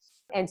more.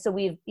 And so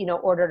we've,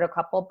 ordered a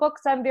couple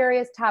books on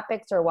various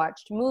topics or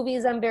watched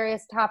movies on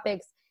various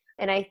topics.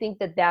 And I think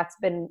that that's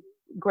been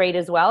great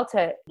as well,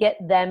 to get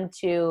them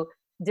to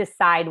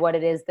decide what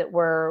it is that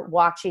we're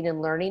watching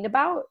and learning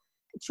about.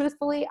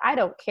 Truthfully, I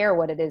don't care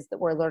what it is that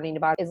we're learning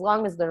about, as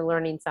long as they're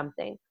learning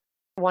something.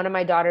 One of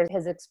my daughters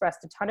has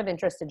expressed a ton of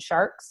interest in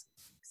sharks.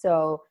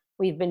 So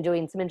we've been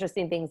doing some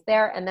interesting things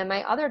there. And then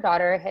my other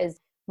daughter has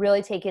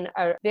really taken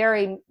a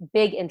very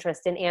big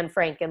interest in Anne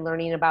Frank and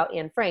learning about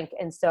Anne Frank.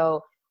 And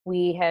so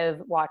we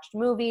have watched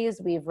movies,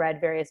 we've read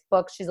various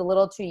books. She's a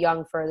little too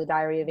young for The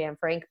Diary of Anne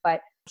Frank,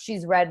 but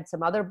she's read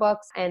some other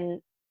books.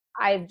 And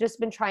I've just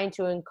been trying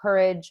to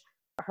encourage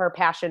her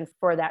passion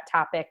for that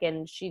topic,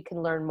 and she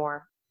can learn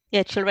more.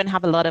 Yeah, children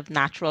have a lot of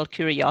natural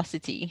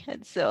curiosity.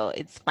 And so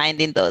it's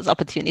finding those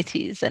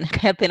opportunities and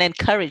helping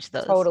encourage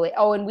those. Totally.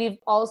 Oh, and we've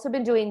also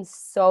been doing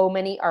so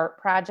many art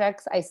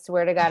projects. I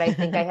swear to God, I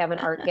think I have an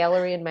art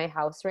gallery in my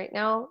house right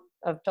now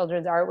of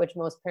children's art, which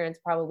most parents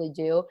probably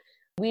do.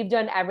 We've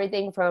done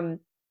everything from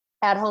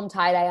at-home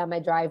tie-dye on my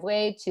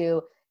driveway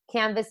to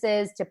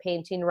canvases, to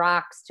painting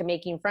rocks, to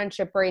making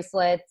friendship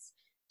bracelets,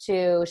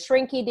 to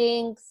shrinky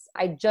dinks.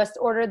 I just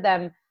ordered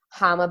them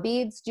Hama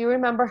beads. Do you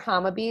remember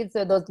Hama beads?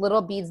 They're those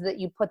little beads that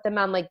you put them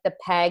on like the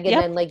peg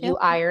and then you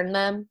iron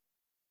them.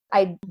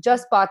 I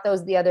just bought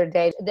those the other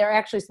day. They're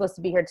actually supposed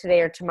to be here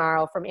today or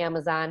tomorrow from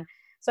Amazon.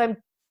 So I'm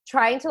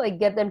trying to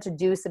get them to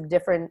do some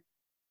different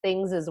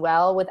things as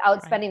well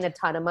without spending a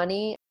ton of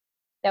money.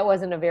 That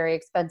wasn't a very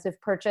expensive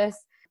purchase,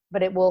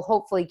 but it will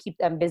hopefully keep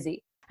them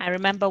busy. I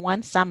remember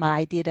one summer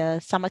I did a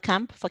summer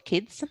camp for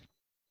kids,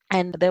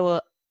 and there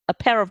were a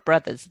pair of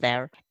brothers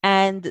there,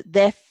 and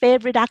their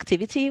favorite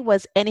activity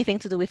was anything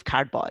to do with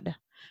cardboard.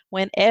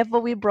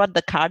 Whenever we brought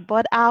the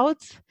cardboard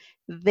out,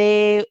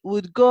 they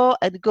would go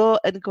and go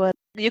and go.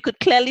 You could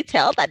clearly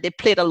tell that they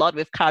played a lot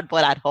with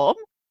cardboard at home.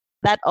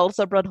 That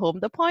also brought home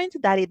the point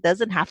that it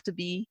doesn't have to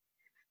be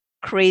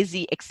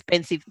crazy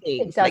expensive It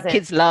things. Like doesn't.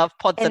 kids love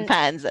pots and And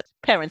pans that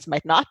parents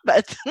might not,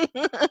 but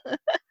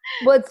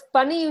well, it's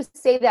funny you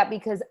say that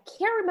because I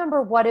can't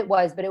remember what it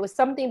was, but it was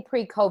something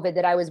pre-COVID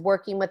that I was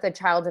working with a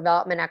child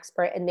development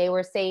expert, and they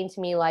were saying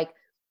to me, like,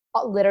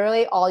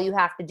 literally all you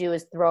have to do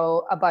is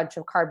throw a bunch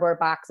of cardboard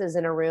boxes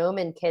in a room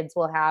and kids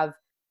will have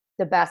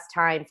the best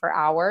time for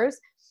hours.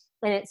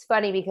 And it's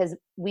funny because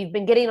we've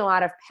been getting a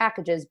lot of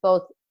packages,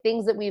 both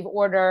things that we've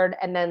ordered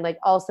and then like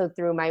also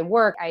through my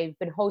work. I've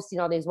been hosting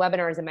all these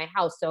webinars in my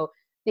house, so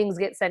things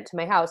get sent to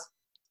my house.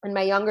 And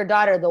my younger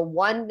daughter, the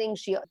one thing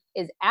she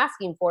is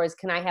asking for is,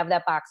 can I have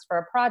that box for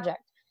a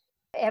project?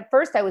 At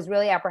first, I was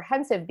really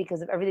apprehensive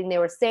because of everything they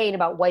were saying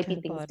about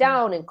wiping things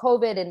down and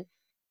COVID. And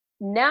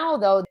now,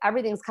 though,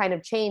 everything's kind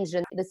of changed.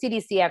 And the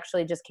CDC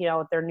actually just came out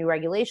with their new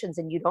regulations,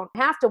 and you don't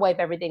have to wipe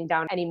everything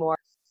down anymore.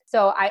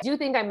 So I do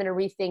think I'm going to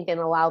rethink and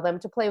allow them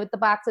to play with the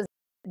boxes.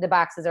 The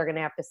boxes are going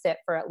to have to sit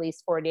for at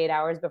least 48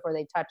 hours before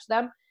they touch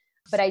them.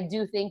 But I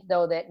do think,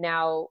 though, that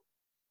now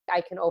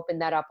I can open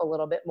that up a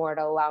little bit more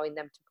to allowing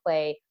them to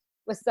play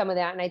with some of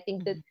that. And I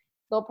think that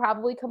they'll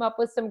probably come up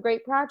with some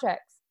great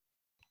projects.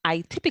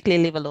 I typically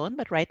live alone,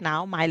 but right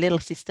now my little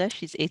sister,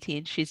 she's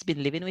 18, she's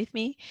been living with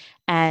me.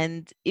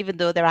 And even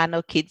though there are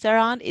no kids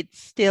around, it's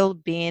still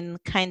been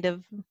kind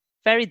of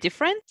very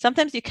different.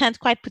 Sometimes you can't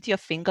quite put your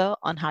finger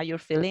on how you're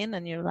feeling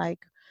and you're like,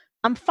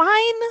 I'm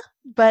fine,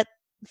 but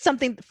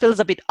something feels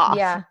a bit off.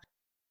 Yeah.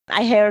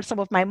 I hear some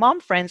of my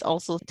mom friends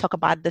also talk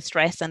about the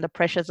stress and the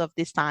pressures of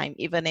this time,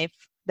 even if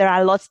there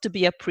are lots to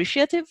be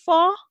appreciative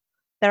for.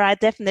 There are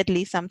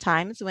definitely some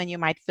times when you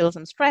might feel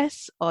some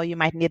stress or you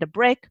might need a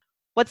break.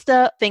 What's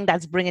the thing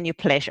that's bringing you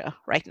pleasure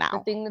right now? The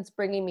thing that's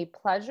bringing me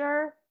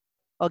pleasure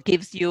or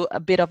gives you a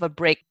bit of a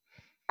break?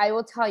 I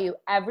will tell you,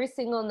 every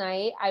single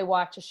night I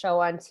watch a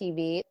show on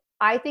TV.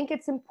 I think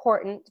it's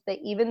important that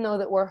even though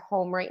that we're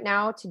home right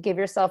now, to give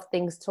yourself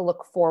things to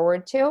look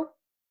forward to.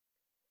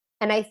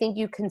 And I think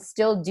you can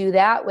still do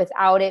that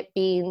without it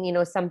being,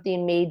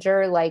 something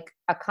major like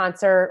a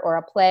concert or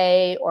a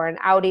play or an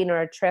outing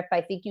or a trip.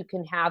 I think you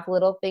can have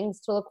little things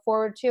to look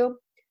forward to.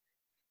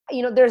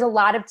 There's a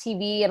lot of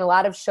TV and a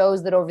lot of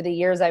shows that over the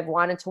years I've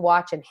wanted to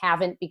watch and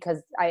haven't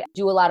because I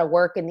do a lot of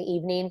work in the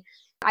evening.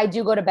 I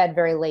do go to bed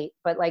very late,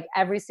 but like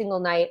every single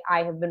night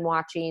I have been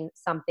watching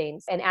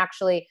something. And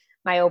actually,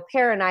 my au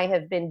pair and I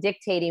have been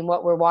dictating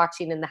what we're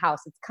watching in the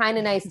house. It's kind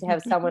of nice to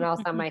have someone else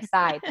on my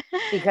side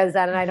because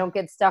then I don't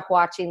get stuck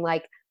watching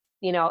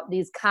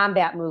these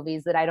combat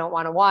movies that I don't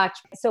want to watch.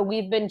 So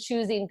we've been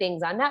choosing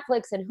things on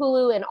Netflix and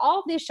Hulu and all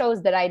of these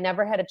shows that I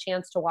never had a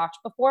chance to watch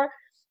before.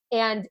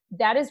 And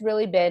that has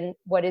really been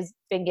what has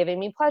been giving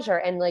me pleasure.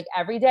 And like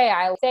every day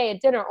I'll say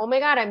at dinner, oh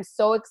my God, I'm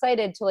so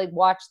excited to like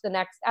watch the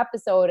next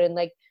episode. And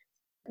like,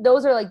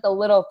 those are like the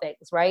little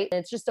things, right? And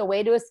it's just a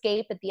way to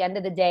escape at the end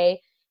of the day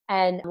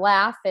and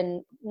laugh.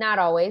 And not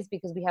always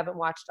because we haven't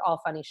watched all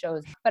funny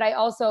shows, but I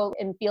also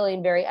am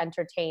feeling very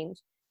entertained.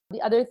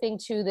 The other thing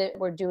too that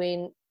we're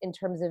doing in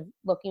terms of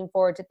looking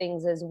forward to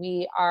things is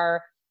we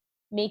are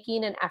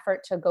making an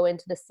effort to go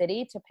into the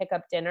city to pick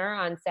up dinner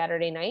on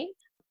Saturday night,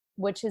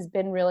 which has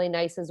been really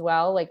nice as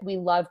well. Like we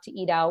love to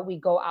eat out. We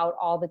go out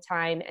all the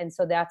time. And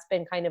so that's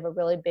been kind of a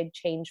really big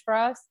change for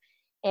us.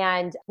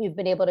 And we've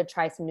been able to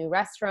try some new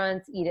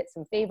restaurants, eat at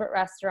some favorite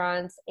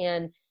restaurants.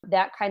 And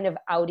that kind of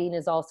outing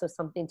is also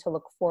something to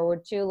look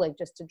forward to, like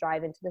just to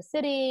drive into the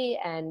city.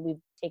 And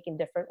we've taken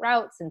different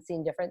routes and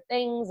seen different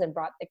things and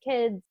brought the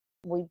kids.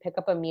 We pick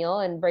up a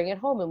meal and bring it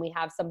home and we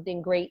have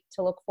something great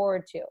to look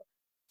forward to.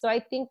 So I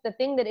think the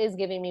thing that is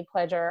giving me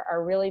pleasure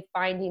are really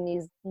finding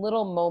these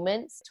little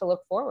moments to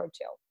look forward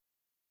to.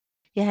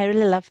 Yeah, I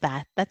really love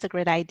that. That's a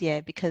great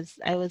idea because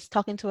I was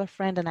talking to a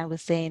friend and I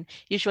was saying,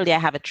 usually I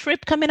have a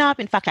trip coming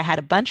up. In fact, I had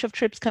a bunch of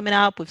trips coming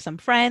up with some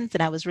friends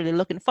and I was really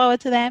looking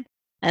forward to them.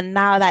 And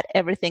now that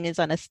everything is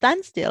on a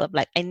standstill, I'm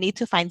like, I need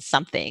to find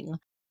something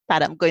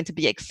that I'm going to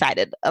be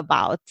excited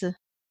about.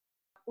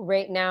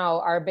 Right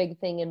now, our big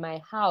thing in my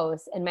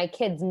house, and my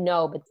kids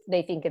know, but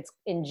they think it's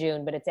in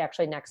June, but it's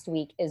actually next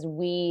week, is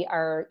we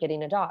are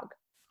getting a dog.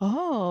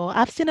 Oh,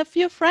 I've seen a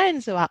few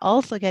friends who are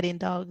also getting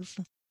dogs.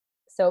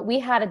 So we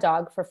had a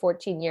dog for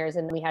 14 years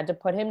and we had to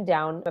put him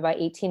down about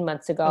 18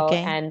 months ago.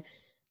 Okay. And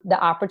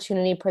the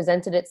opportunity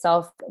presented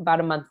itself about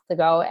a month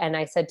ago. And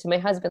I said to my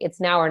husband, it's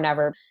now or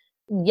never.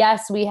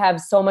 Yes, we have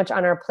so much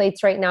on our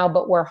plates right now,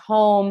 but we're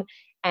home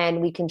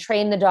and we can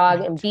train the dog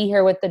and be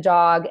here with the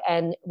dog.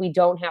 And we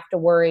don't have to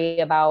worry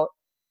about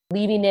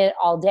leaving it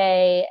all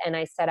day. And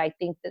I said, I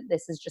think that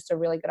this is just a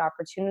really good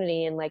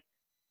opportunity. And like,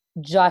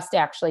 just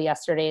actually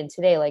yesterday and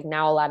today, like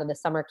now a lot of the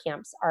summer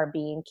camps are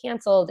being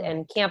canceled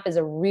and camp is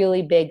a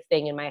really big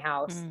thing in my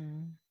house.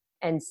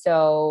 And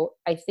so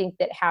I think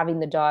that having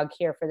the dog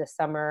here for the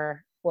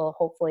summer will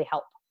hopefully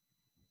help.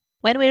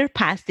 When we're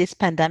past this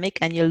pandemic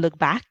and you look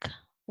back,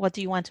 what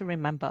do you want to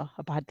remember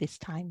about this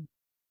time?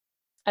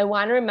 I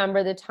want to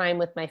remember the time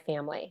with my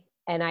family.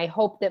 And I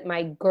hope that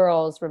my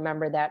girls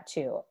remember that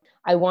too.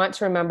 I want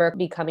to remember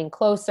becoming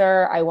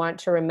closer. I want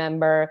to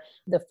remember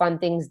the fun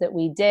things that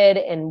we did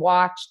and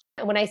watched.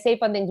 And when I say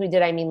fun things we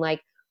did, I mean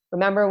like,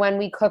 remember when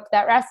we cooked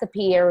that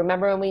recipe, or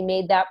remember when we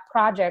made that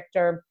project,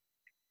 or,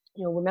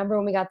 remember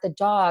when we got the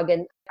dog.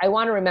 And I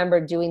want to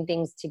remember doing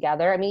things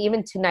together. I mean,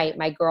 even tonight,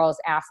 my girls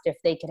asked if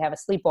they could have a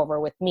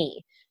sleepover with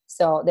me.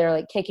 So they're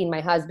like kicking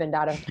my husband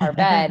out of our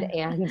bed,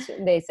 and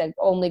they said,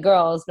 only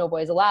girls, no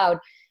boys allowed.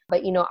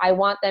 But, I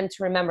want them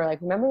to remember,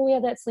 like, remember we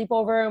had that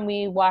sleepover and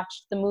we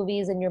watched the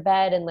movies in your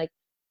bed? And like,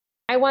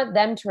 I want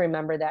them to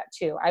remember that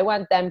too. I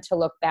want them to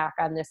look back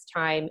on this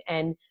time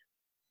and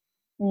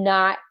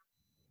I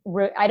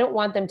don't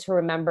want them to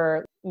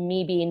remember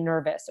me being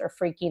nervous or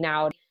freaking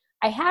out.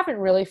 I haven't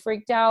really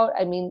freaked out.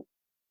 I mean,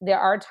 there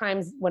are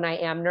times when I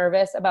am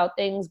nervous about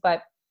things,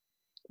 but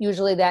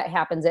usually that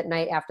happens at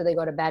night after they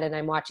go to bed and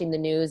I'm watching the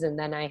news and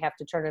then I have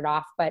to turn it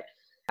off. But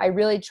I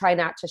really try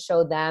not to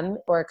show them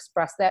or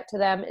express that to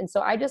them. And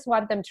so I just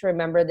want them to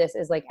remember this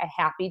as like a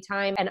happy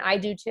time. And I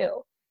do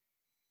too.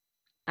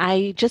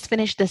 I just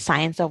finished the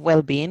Science of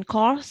Wellbeing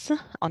course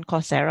on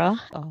Coursera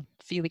a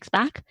few weeks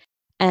back.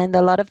 And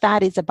a lot of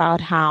that is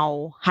about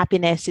how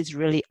happiness is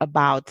really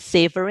about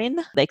savoring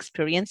the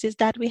experiences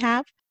that we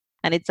have.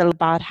 And it's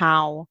about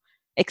how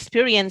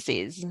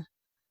experiences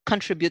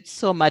contribute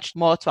so much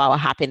more to our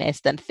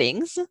happiness than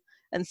things.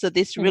 And so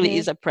this really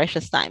is a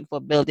precious time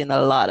for building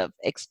a lot of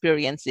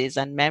experiences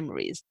and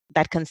memories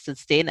that can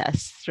sustain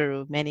us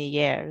through many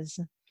years.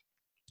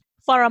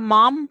 For a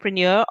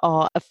mompreneur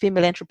or a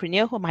female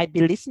entrepreneur who might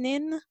be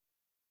listening,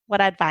 what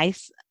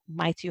advice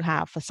might you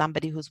have for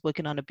somebody who's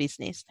working on a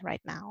business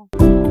right now?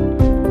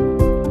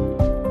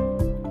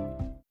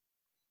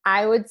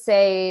 I would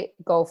say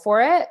go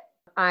for it.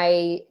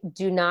 I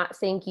do not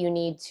think you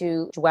need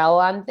to dwell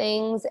on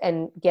things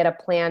and get a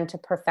plan to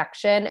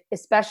perfection,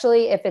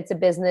 especially if it's a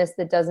business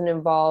that doesn't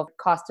involve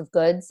cost of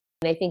goods.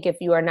 And I think if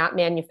you are not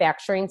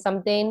manufacturing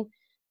something,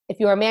 if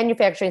you are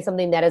manufacturing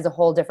something, that is a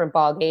whole different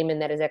ballgame,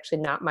 and that is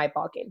actually not my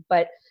ballgame.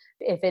 But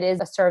if it is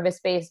a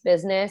service-based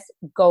business,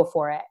 go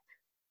for it.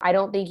 I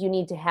don't think you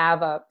need to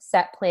have a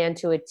set plan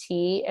to a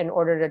T in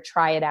order to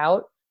try it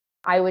out.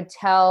 I would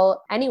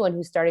tell anyone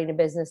who's starting a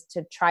business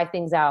to try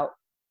things out,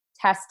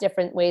 test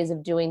different ways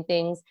of doing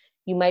things.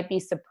 You might be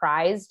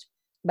surprised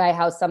by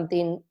how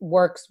something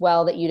works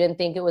well that you didn't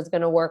think it was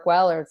going to work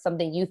well, or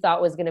something you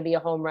thought was going to be a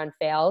home run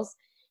fails.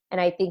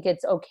 And I think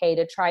it's okay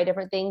to try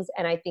different things.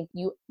 And I think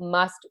you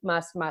must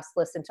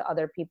listen to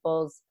other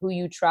people's, who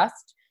you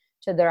trust,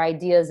 to their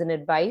ideas and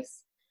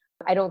advice.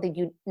 I don't think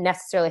you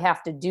necessarily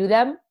have to do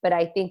them, but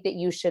I think that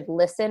you should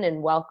listen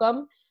and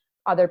welcome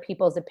other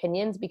people's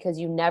opinions, because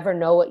you never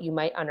know what you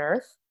might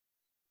unearth.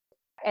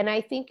 And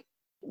I think,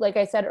 like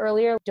I said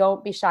earlier,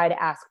 don't be shy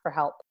to ask for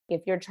help.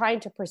 If you're trying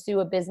to pursue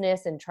a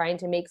business and trying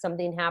to make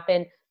something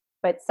happen,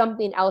 but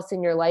something else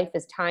in your life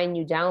is tying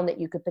you down that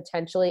you could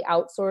potentially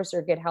outsource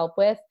or get help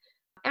with,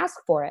 ask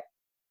for it.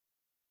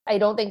 I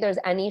don't think there's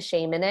any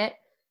shame in it,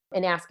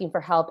 in asking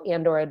for help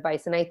and or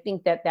advice. And I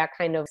think that that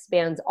kind of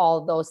spans all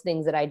of those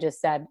things that I just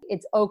said.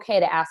 It's okay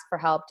to ask for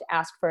help, to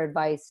ask for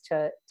advice,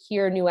 to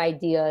hear new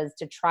ideas,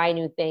 to try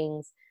new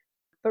things.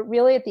 But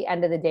really at the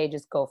end of the day,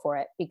 just go for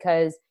it,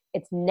 because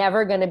it's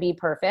never going to be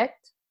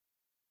perfect.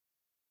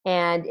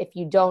 And if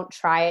you don't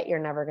try it, you're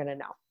never going to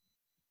know.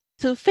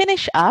 To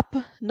finish up,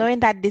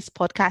 knowing that this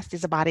podcast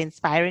is about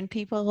inspiring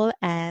people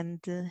and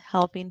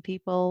helping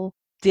people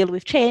deal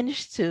with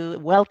change, to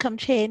welcome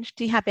change,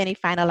 do you have any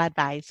final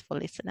advice for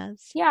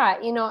listeners? Yeah,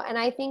 and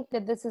I think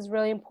that this is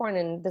really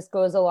important. This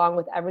goes along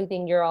with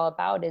everything you're all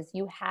about, is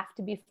you have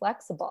to be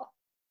flexible.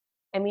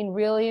 I mean,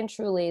 really and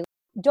truly,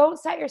 don't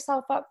set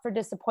yourself up for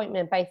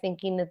disappointment by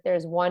thinking that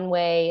there's one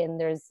way and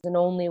there's an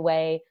only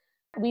way.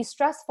 We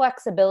stress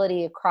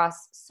flexibility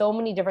across so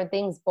many different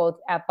things, both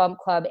at Bump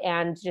Club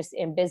and just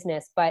in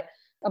business. But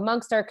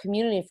amongst our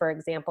community, for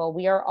example,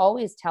 we are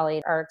always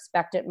telling our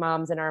expectant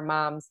moms and our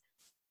moms,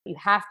 you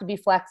have to be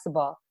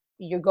flexible.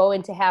 You're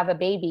going to have a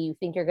baby. You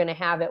think you're going to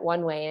have it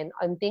one way,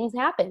 and things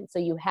happen. So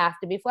you have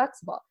to be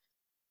flexible.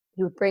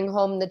 You bring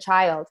home the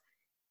child.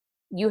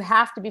 You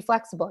have to be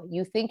flexible.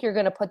 You think you're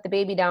going to put the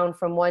baby down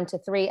from 1 to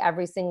 3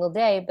 every single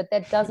day, but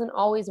that doesn't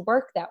always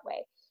work that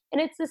way.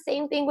 And it's the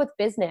same thing with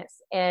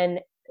business. And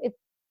it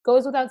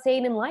goes without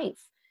saying in life.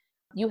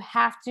 You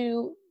have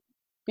to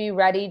be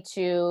ready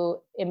to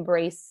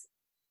embrace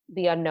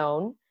the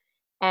unknown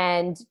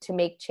and to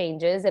make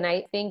changes. And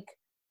I think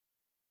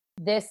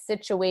this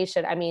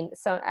situation,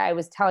 so I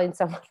was telling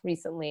someone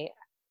recently,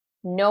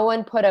 no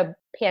one put a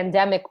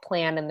pandemic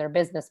plan in their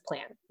business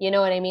plan. You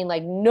know what I mean?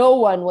 Like, no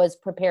one was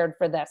prepared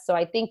for this. So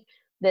I think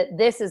that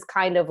this is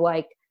kind of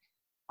like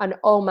an,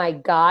 oh my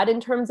God, in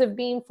terms of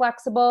being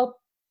flexible.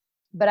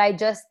 But I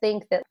just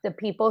think that the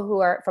people who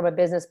are, from a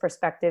business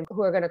perspective,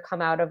 who are going to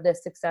come out of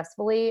this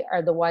successfully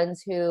are the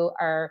ones who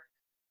are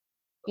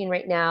looking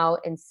right now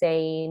and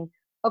saying,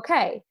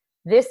 okay,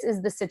 this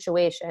is the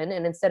situation.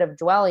 And instead of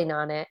dwelling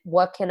on it,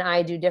 what can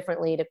I do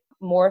differently to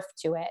morph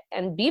to it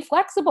and be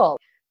flexible?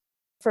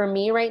 For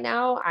me right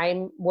now,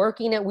 I'm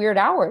working at weird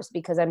hours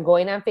because I'm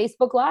going on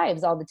Facebook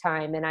Lives all the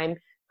time and I'm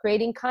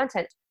creating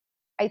content.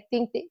 I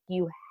think that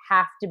you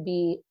have to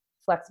be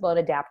flexible and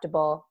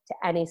adaptable to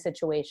any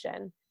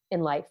situation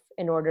in life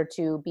in order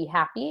to be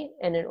happy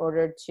and in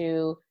order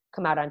to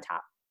come out on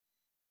top.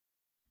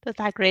 Those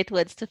are great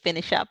words to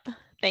finish up.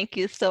 Thank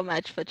you so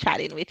much for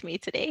chatting with me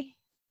today.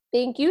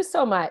 Thank you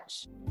so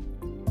much.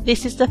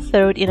 This is the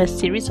third in a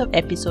series of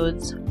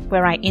episodes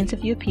where I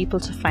interview people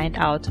to find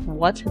out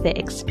what their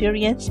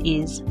experience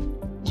is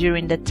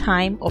during the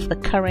time of the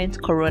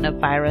current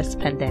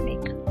coronavirus pandemic.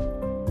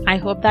 I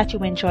hope that you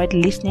enjoyed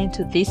listening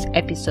to this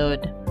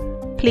episode.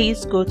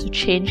 Please go to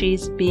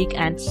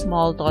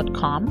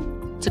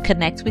changesbigandsmall.com to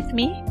connect with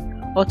me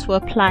or to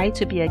apply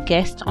to be a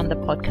guest on the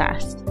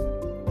podcast.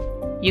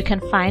 You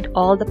can find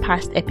all the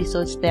past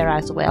episodes there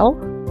as well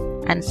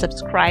and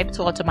subscribe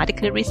to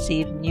automatically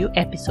receive new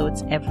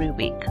episodes every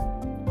week.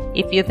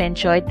 If you've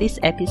enjoyed this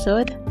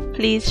episode,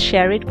 please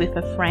share it with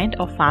a friend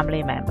or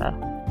family member.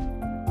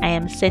 I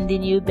am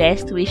sending you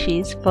best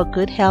wishes for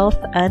good health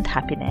and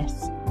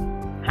happiness.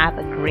 Have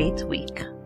a great week.